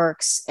see the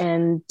works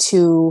and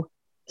to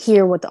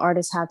hear what the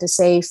artists have to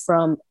say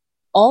from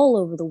all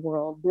over the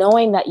world,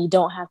 knowing that you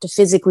don't have to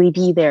physically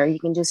be there. You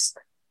can just,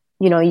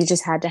 you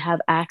just had to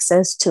have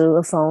access to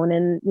a phone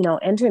and,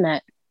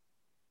 internet.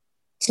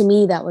 To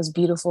me, that was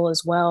beautiful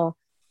as well,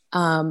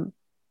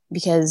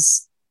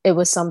 because it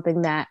was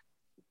something that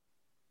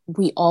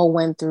we all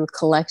went through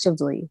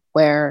collectively,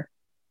 where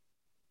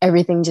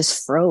everything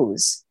just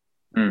froze.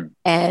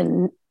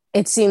 And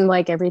it seemed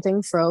like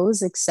everything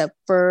froze except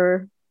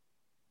for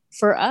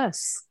for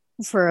us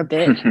for a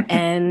bit.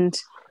 And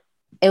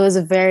it was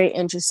a very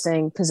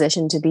interesting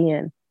position to be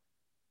in.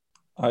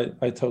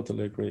 I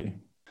totally agree.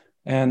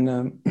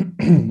 And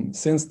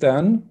since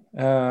then,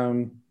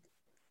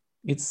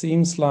 it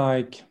seems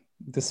like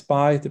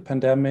despite the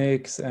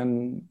pandemics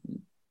and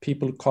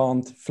people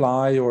can't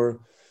fly or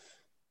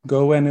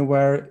go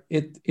anywhere,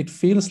 it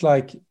feels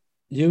like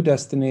you,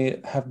 Destiny,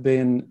 have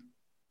been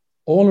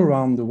all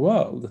around the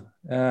world.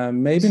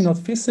 Maybe not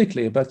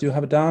physically, but you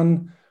have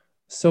done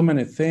so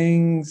many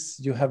things.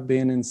 You have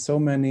been in so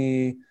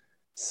many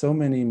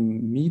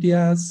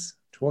medias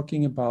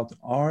talking about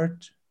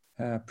art,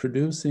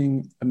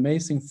 producing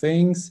amazing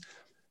things.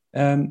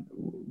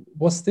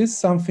 Was this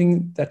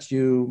something that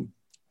you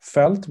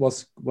felt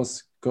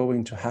was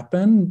going to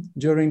happen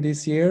during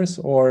these years,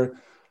 or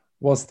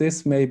was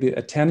this maybe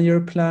a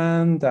 10-year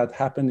plan that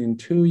happened in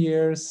 2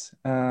 years?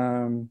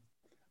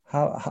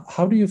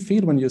 How do you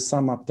feel when you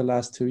sum up the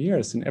last 2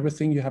 years and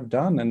everything you have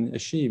done and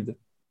achieved?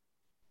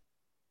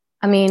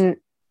 I mean,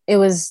 it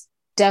was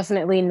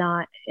definitely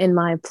not in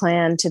my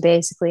plan to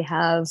basically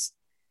have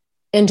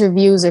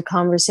interviews or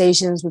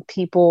conversations with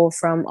people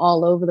from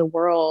all over the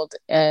world,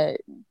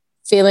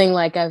 feeling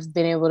like I've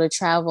been able to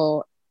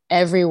travel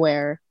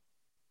everywhere,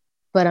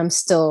 but I'm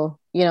still,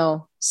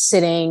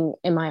 sitting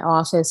in my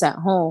office at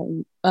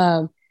home.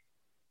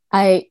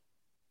 I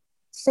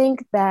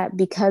think that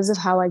because of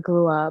how I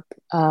grew up,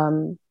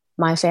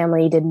 my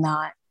family did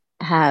not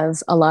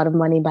have a lot of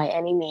money by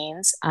any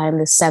means. I'm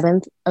the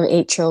 7th of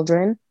 8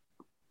 children.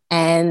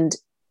 And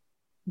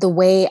the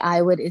way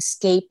I would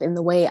escape and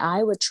the way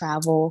I would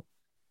travel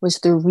was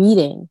through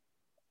reading.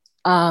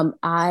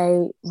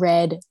 I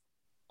read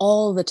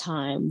all the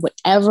time,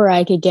 whatever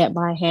I could get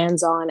my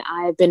hands on.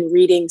 I've been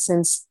reading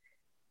since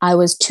I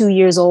was 2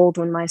 years old,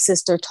 when my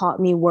sister taught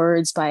me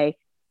words by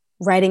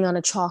writing on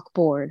a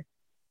chalkboard.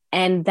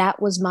 And that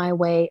was my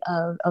way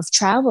of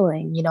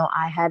traveling.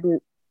 I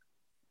hadn't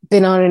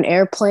been on an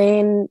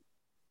airplane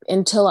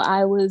until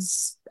I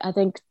was, I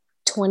think,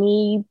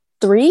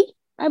 23,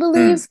 I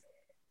believe.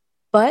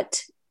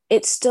 But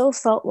it still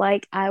felt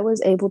like I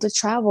was able to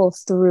travel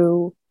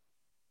through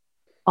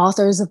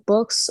authors of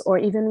books or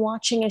even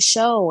watching a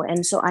show.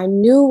 And so I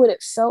knew what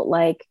it felt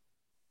like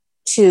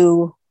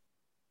to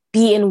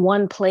be in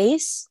one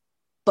place,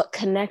 but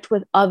connect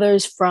with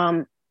others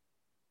from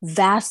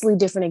vastly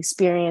different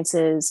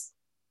experiences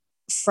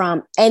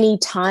from any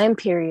time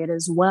period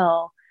as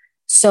well.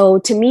 So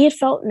to me, it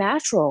felt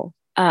natural,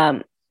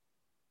 kind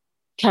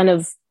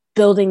of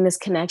building this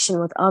connection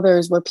with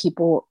others where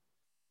people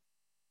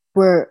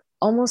were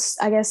almost,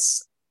 I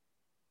guess,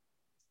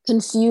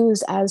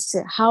 confused as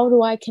to how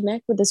do I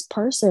connect with this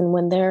person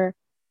when they're,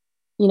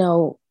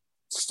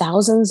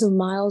 thousands of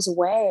miles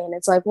away. And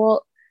it's like,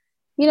 well,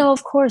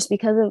 of course,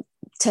 because of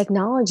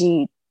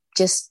technology,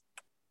 just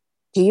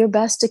do your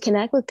best to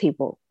connect with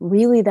people.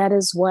 Really, that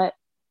is what,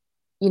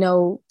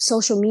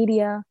 social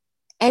media,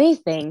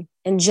 anything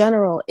in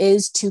general,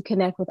 is to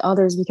connect with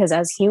others, because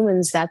as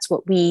humans, that's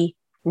what we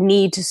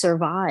need to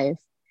survive.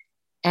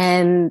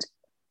 And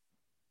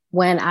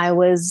when I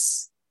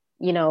was,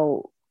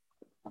 10,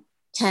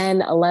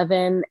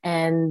 11,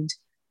 and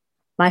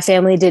my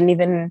family didn't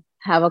even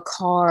have a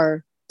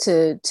car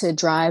to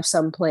drive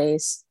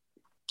someplace,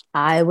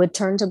 I would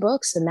turn to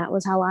books, and that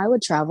was how I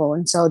would travel.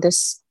 And so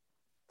this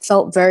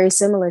felt very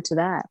similar to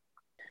that.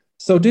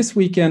 So this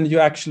weekend you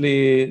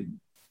actually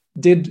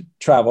did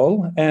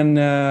travel, and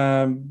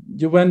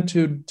you went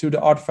to the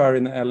art fair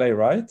in LA,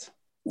 right?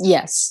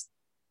 Yes.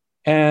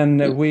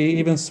 And we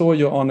even saw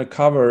you on a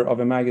cover of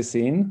a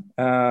magazine.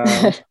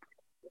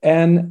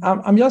 And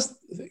I'm just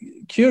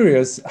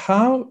curious,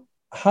 how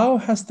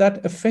has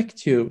that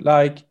affect you?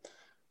 Like,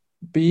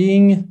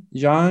 being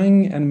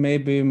young and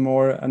maybe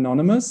more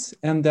anonymous,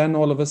 and then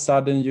all of a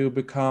sudden you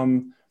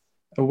become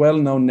a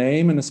well-known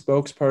name and a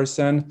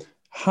spokesperson.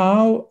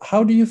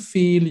 How do you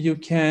feel you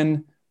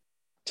can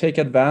take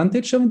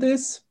advantage of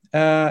this,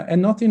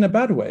 and not in a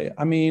bad way?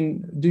 I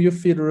mean, do you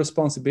feel a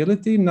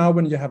responsibility now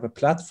when you have a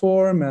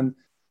platform and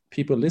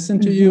people listen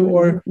to you,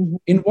 or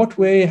in what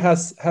way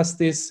has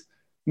this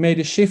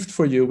made a shift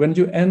for you? When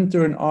you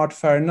enter an art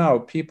fair now,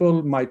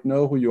 people might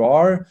know who you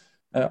are.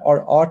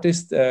 Are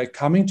artists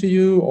coming to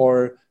you,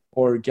 or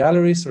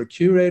galleries or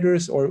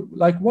curators, or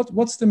like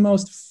what's the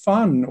most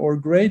fun or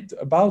great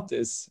about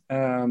this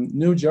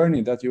new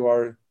journey that you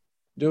are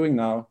doing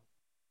now?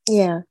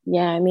 Yeah.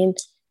 I mean,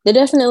 there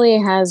definitely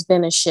has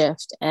been a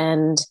shift,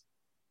 and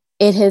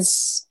it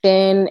has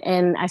been,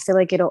 and I feel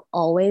like it'll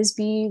always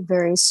be,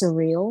 very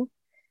surreal,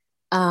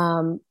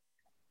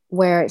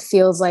 where it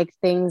feels like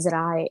things that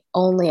I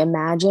only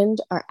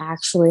imagined are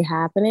actually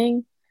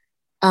happening.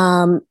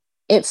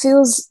 It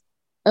feels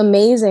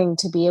amazing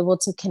to be able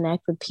to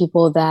connect with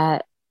people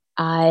that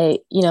I,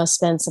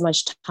 spend so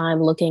much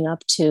time looking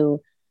up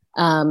to,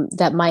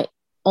 that might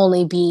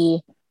only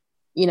be,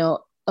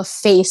 a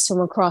face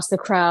from across the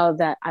crowd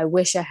that I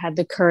wish I had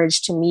the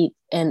courage to meet.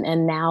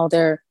 And now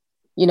they're,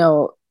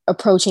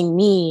 approaching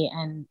me.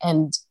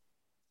 And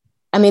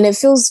I mean, it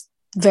feels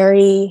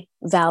very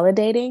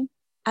validating,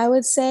 I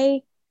would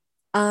say.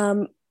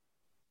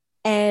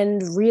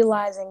 And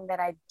realizing that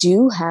I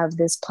do have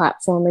this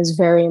platform is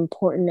very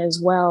important as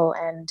well.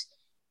 And,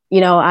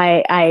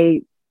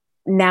 I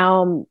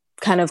now I'm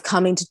kind of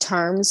coming to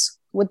terms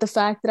with the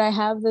fact that I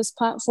have this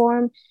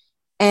platform,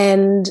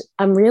 and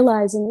I'm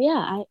realizing,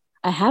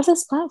 I have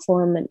this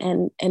platform,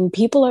 and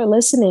people are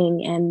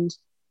listening, and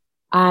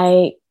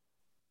I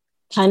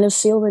kind of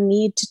feel the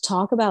need to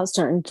talk about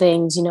certain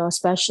things,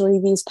 especially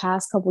these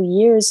past couple of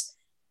years.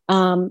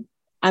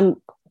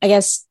 I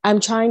guess I'm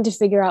trying to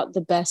figure out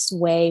the best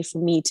way for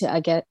me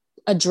to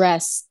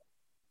address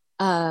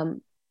our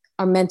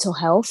mental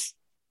health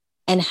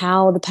and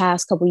how the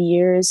past couple of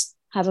years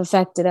have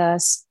affected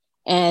us,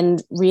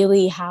 and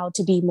really how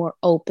to be more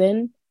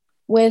open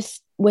with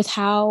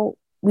how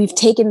we've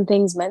taken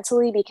things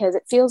mentally, because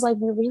it feels like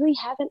we really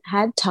haven't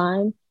had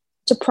time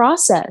to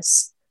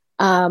process.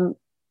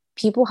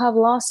 People have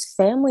lost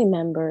family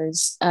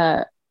members,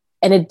 and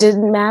it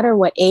didn't matter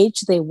what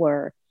age they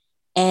were.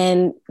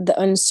 And the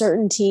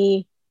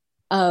uncertainty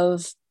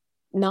of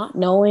not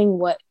knowing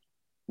what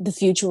the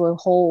future will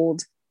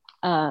hold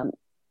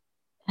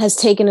has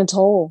taken a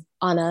toll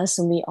on us,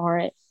 and we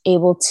aren't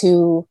able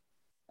to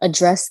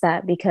address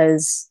that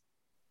because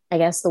I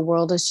guess the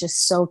world is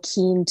just so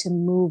keen to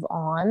move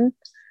on.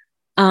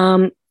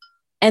 And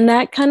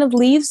that kind of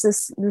leaves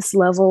this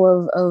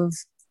level of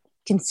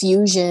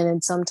confusion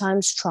and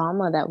sometimes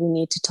trauma that we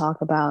need to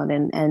talk about.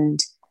 And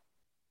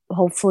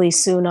hopefully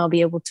soon I'll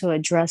be able to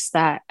address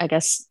that, I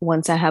guess,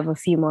 once I have a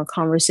few more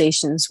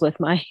conversations with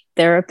my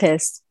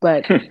therapist.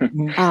 But,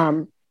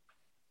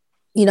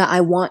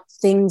 I want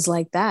things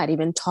like that,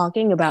 even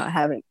talking about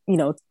having,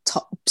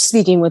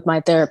 speaking with my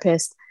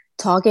therapist,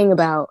 talking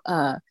about,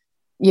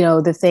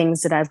 the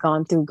things that I've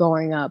gone through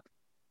growing up.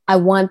 I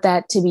want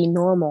that to be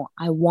normal.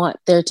 I want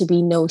there to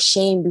be no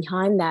shame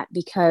behind that,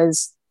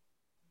 because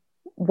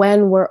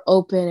when we're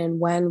open and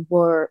when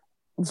we're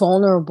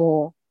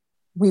vulnerable,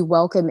 we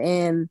welcome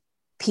in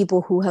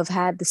people who have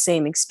had the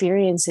same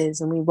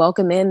experiences, and we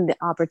welcome in the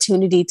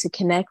opportunity to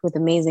connect with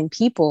amazing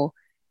people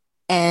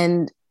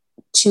and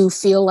to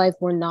feel like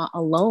we're not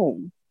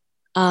alone.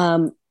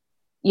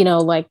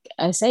 Like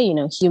I say,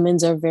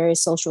 humans are a very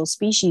social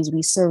species.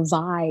 We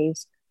survive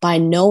by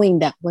knowing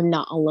that we're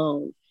not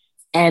alone.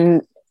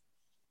 And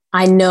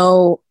I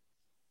know,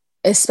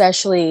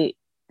 especially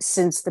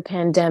since the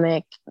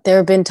pandemic, there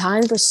have been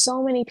times for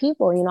so many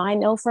people, I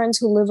know friends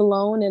who live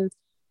alone, and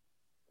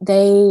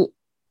they,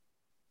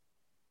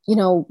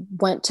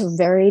 went to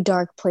very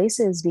dark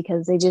places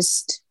because they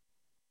just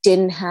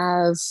didn't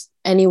have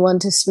anyone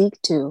to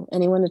speak to,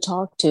 anyone to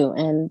talk to.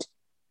 And,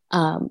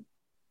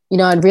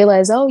 I'd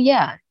realize, oh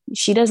yeah,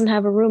 she doesn't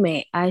have a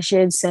roommate. I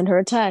should send her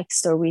a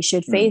text, or we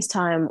should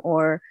FaceTime,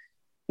 or,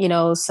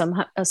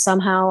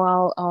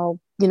 somehow I'll,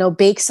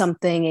 bake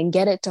something and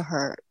get it to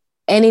her.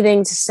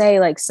 Anything to say,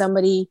 like,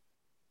 somebody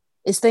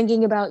is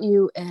thinking about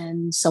you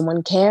and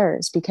someone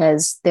cares,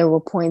 because there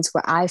were points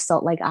where I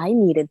felt like I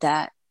needed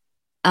that.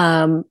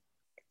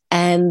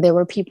 And there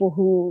were people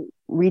who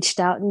reached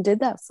out and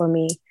did that for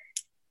me.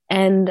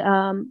 And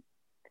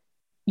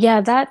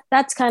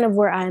that's kind of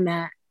where I'm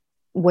at,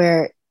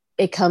 where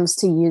it comes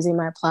to using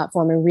my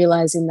platform and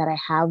realizing that I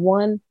have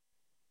one.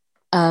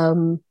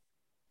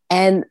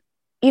 And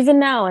even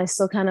now, I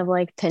still kind of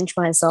like pinch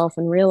myself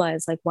and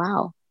realize, like,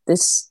 wow,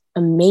 this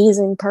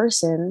amazing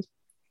person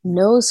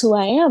knows who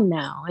I am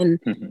now.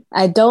 And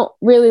I don't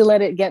really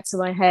let it get to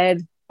my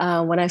head.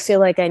 When I feel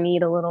like I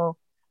need a little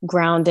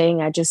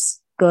grounding, I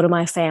just go to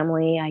my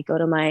family. I go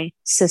to my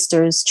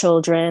sister's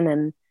children,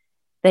 and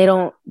they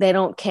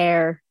don't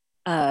care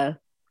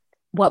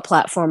what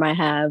platform I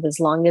have, as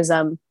long as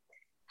I'm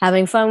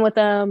having fun with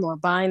them or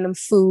buying them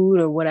food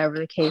or whatever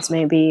the case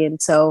may be.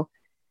 And so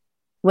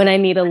when I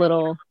need a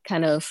little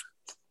kind of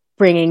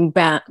bringing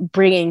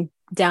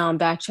down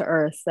back to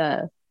earth,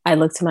 I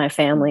look to my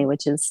family,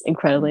 which is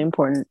incredibly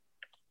important.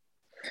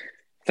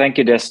 Thank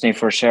you, Destiny,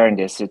 for sharing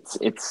this.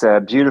 It's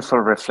beautiful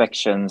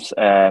reflections,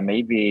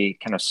 maybe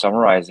kind of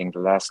summarizing the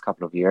last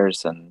couple of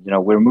years. And,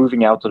 we're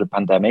moving out of the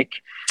pandemic.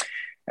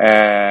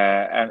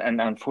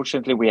 And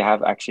unfortunately, we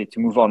have actually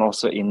to move on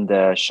also in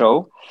the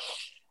show.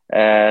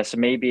 So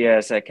maybe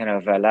as a kind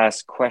of a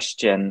last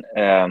question,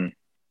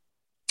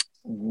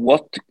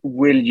 what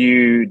will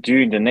you do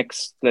in the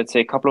next, let's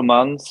say, couple of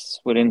months,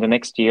 within the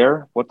next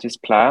year? What is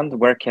planned?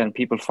 Where can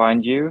people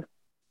find you?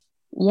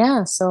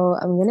 Yeah, so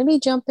I'm going to be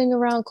jumping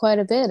around quite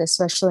a bit,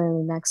 especially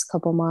in the next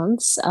couple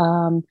months.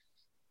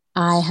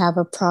 I have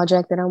a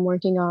project that I'm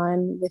working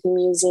on with a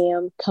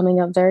museum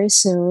coming up very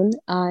soon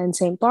in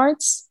St.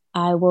 Bart's.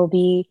 I will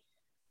be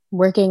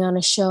working on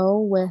a show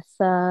with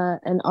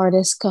an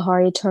artist,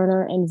 Kahari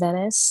Turner, in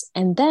Venice.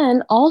 And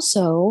then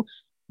also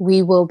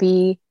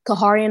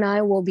Kahari and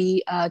I will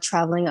be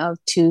traveling up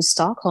to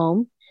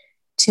Stockholm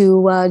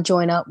to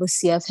join up with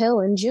CF Hill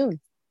in June.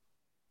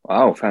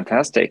 Wow,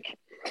 fantastic.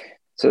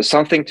 So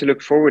something to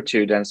look forward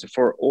to then. So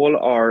for all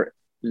our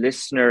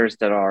listeners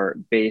that are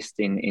based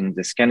in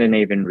the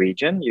Scandinavian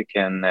region, you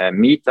can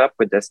meet up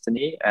with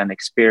Destiny and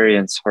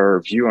experience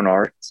her view on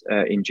art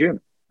in June,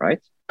 right?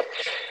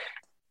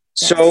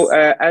 Yes. So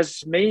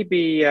as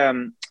maybe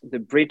the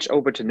bridge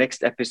over to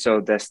next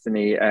episode,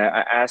 Destiny,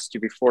 I asked you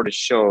before the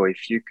show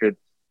if you could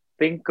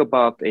think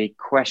about a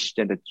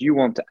question that you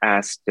want to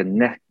ask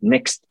the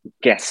next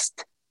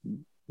guest.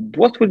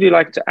 What would you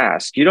like to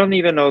ask? You don't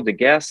even know the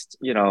guest,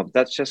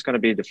 that's just going to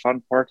be the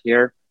fun part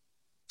here.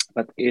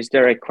 But is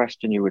there a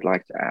question you would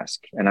like to ask?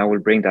 And I will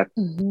bring that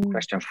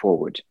question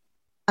forward.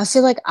 I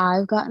feel like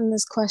I've gotten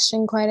this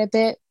question quite a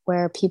bit,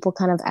 where people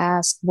kind of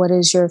ask, what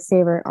is your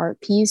favorite art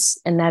piece?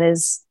 And that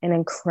is an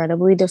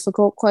incredibly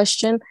difficult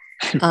question.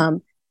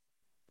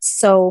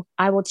 So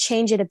I will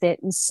change it a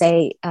bit and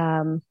say,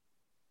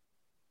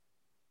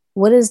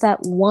 what is that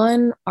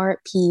one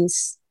art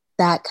piece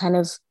that kind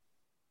of,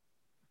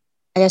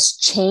 I guess,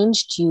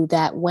 changed you,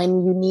 that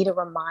when you need a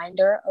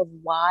reminder of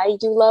why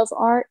you love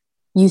art,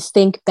 you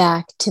think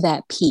back to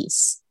that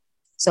piece?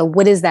 So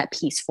what is that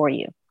piece for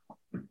you?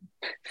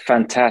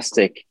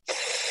 Fantastic.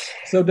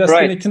 So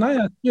Destiny, Can I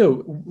ask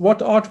you, what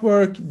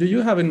artwork do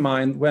you have in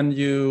mind when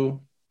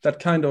that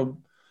kind of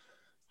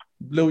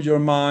blew your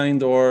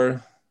mind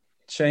or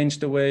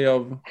changed the way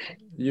of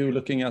you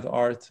looking at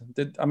art?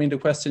 The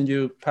question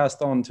you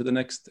passed on to the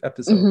next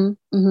episode.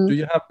 Do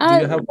you have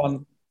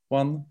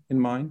one in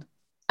mind?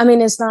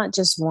 It's not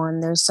just one.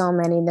 There's so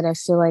many that I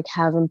feel like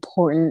have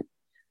important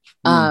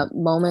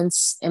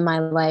moments in my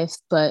life,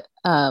 but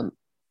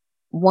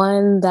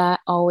one that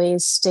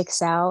always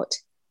sticks out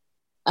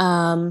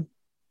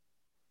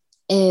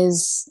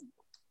is,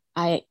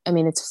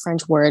 it's a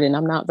French word and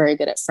I'm not very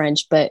good at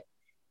French, but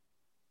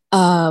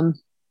I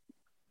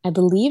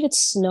believe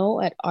it's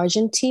Snow at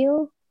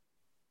Argenteuil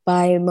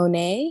by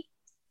Monet.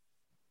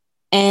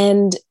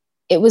 And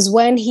it was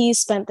when he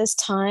spent this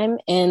time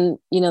in,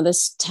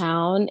 this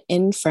town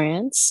in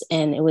France,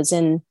 and it was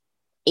in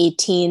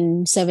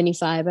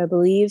 1875, I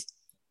believe.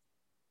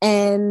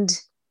 And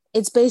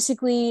it's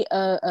basically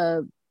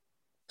a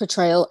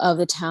portrayal of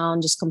the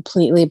town just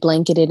completely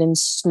blanketed in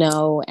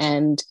snow,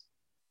 and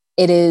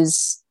it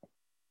is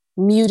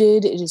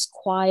muted, it is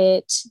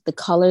quiet, the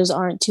colors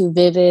aren't too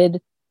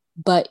vivid,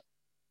 but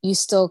you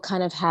still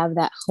kind of have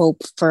that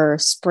hope for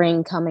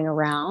spring coming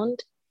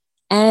around.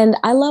 And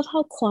I love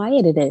how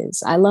quiet it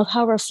is. I love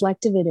how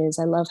reflective it is.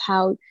 I love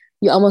how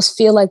you almost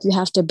feel like you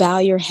have to bow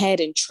your head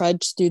and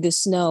trudge through the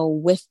snow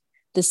with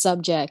the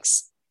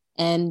subjects.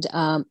 And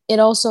it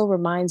also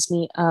reminds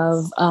me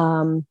of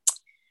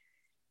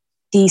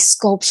the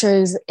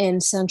sculptures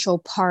in Central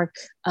Park,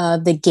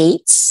 the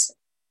gates,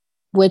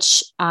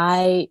 which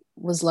I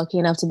was lucky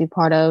enough to be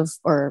part of,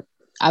 or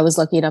I was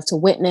lucky enough to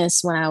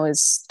witness when I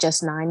was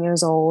just 9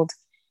 years old,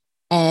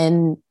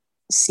 and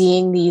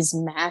seeing these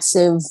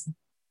massive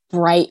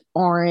bright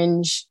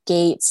orange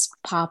gates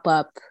pop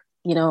up,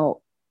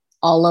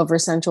 all over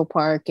Central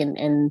Park,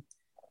 and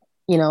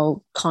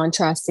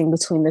contrasting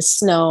between the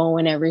snow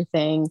and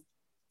everything.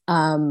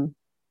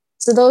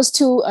 So those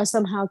two are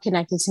somehow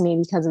connected to me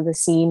because of the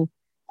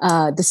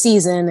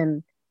season.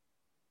 And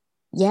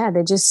yeah,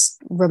 they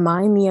just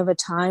remind me of a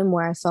time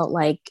where I felt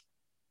like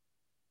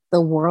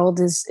the world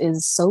is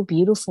so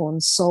beautiful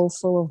and so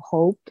full of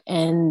hope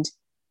and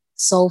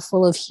so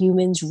full of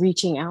humans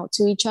reaching out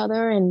to each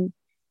other. And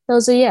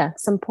those are,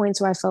 some points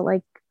where I felt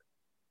like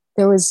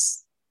there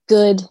was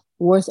good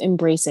worth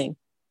embracing.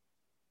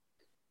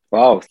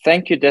 Wow.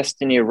 Thank you,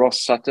 Destiny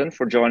Ross Sutton,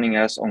 for joining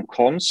us on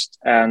Konst.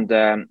 And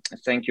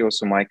thank you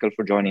also, Michael,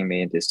 for joining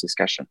me in this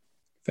discussion.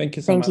 Thank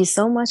you so much. Thank you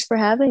so much for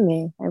having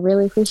me. I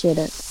really appreciate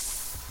it.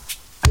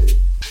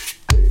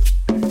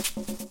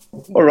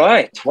 All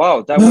right.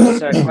 Wow. That was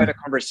quite a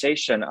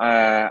conversation.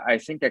 I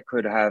think I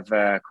could have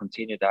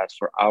continued that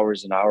for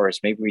hours and hours.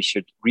 Maybe we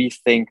should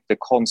rethink the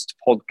Konst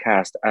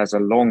podcast as a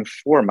long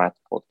format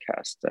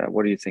podcast.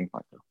 What do you think,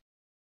 Michael?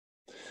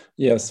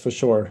 Yes, for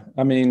sure.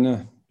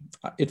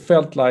 It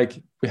felt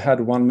like we had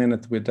 1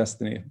 minute with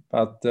Destiny,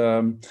 but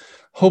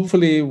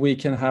hopefully we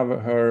can have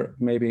her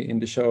maybe in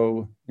the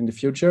show in the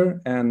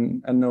future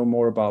and know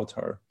more about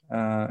her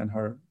and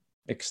her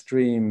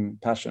extreme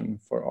passion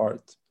for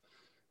art.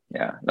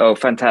 Yeah, no,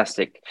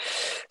 fantastic.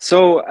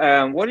 So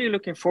what are you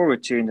looking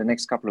forward to in the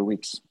next couple of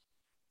weeks?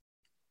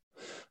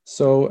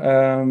 So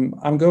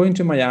I'm going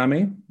to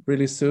Miami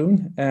really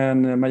soon,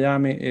 and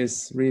Miami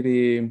is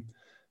really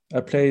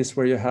a place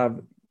where you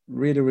have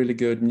really, really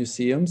good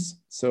museums.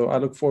 So I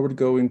look forward to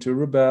going to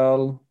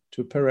Rubel,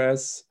 to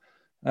Perez,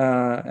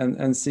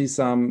 and see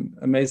some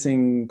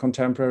amazing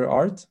contemporary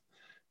art.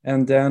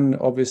 And then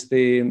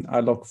obviously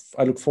I look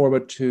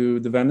forward to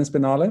the Venice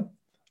Biennale,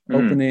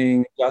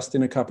 opening just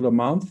in a couple of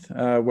months,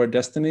 where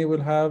Destiny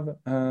will have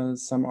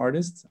some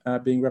artists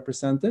being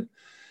represented.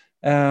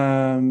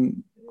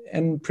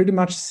 And pretty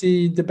much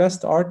see the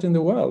best art in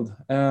the world.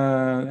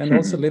 And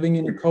also living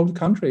in a cold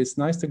country, it's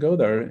nice to go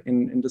there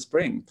in the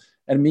spring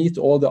and meet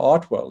all the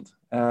art world,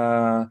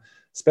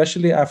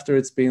 especially after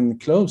it's been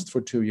closed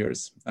for 2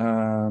 years.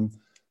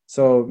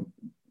 So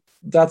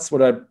that's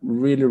what I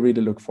really,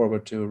 really look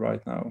forward to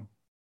right now.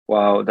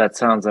 Wow, that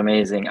sounds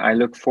amazing. I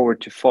look forward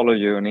to follow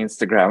you on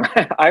Instagram.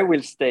 I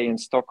will stay in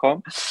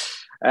Stockholm.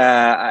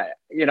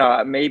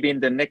 Maybe in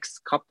the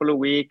next couple of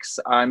weeks,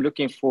 I'm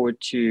looking forward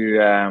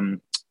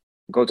to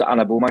go to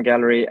Anna Boman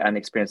Gallery and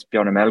experience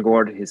Bjarne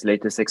Melgaard, his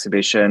latest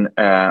exhibition.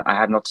 I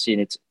have not seen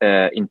it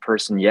in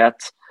person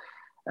yet.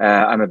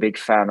 I'm a big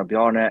fan of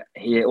Bjarne.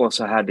 He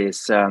also had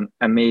this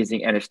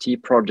amazing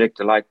NFT project,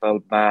 The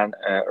Lightbulb Man,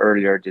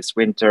 earlier this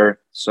winter.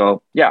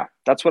 So yeah,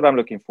 that's what I'm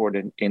looking for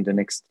in the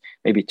next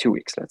maybe 2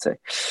 weeks, let's say.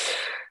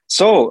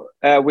 So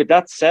with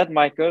that said,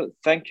 Michael,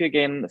 thank you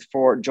again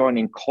for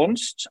joining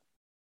Konst.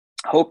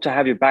 Hope to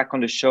have you back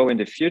on the show in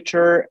the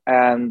future.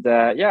 And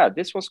yeah,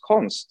 this was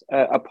Konst,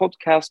 a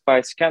podcast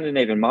by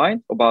Scandinavian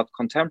Mind about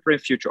contemporary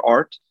future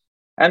art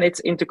and its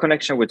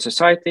interconnection with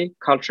society,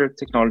 culture,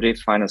 technology,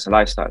 finance, and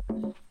lifestyle.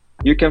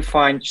 You can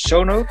find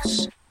show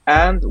notes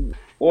and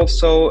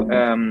also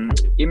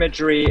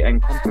imagery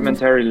and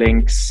complementary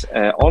links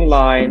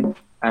online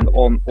and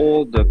on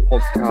all the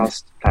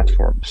podcast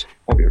platforms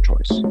of your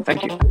choice.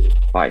 Thank you.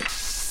 Bye.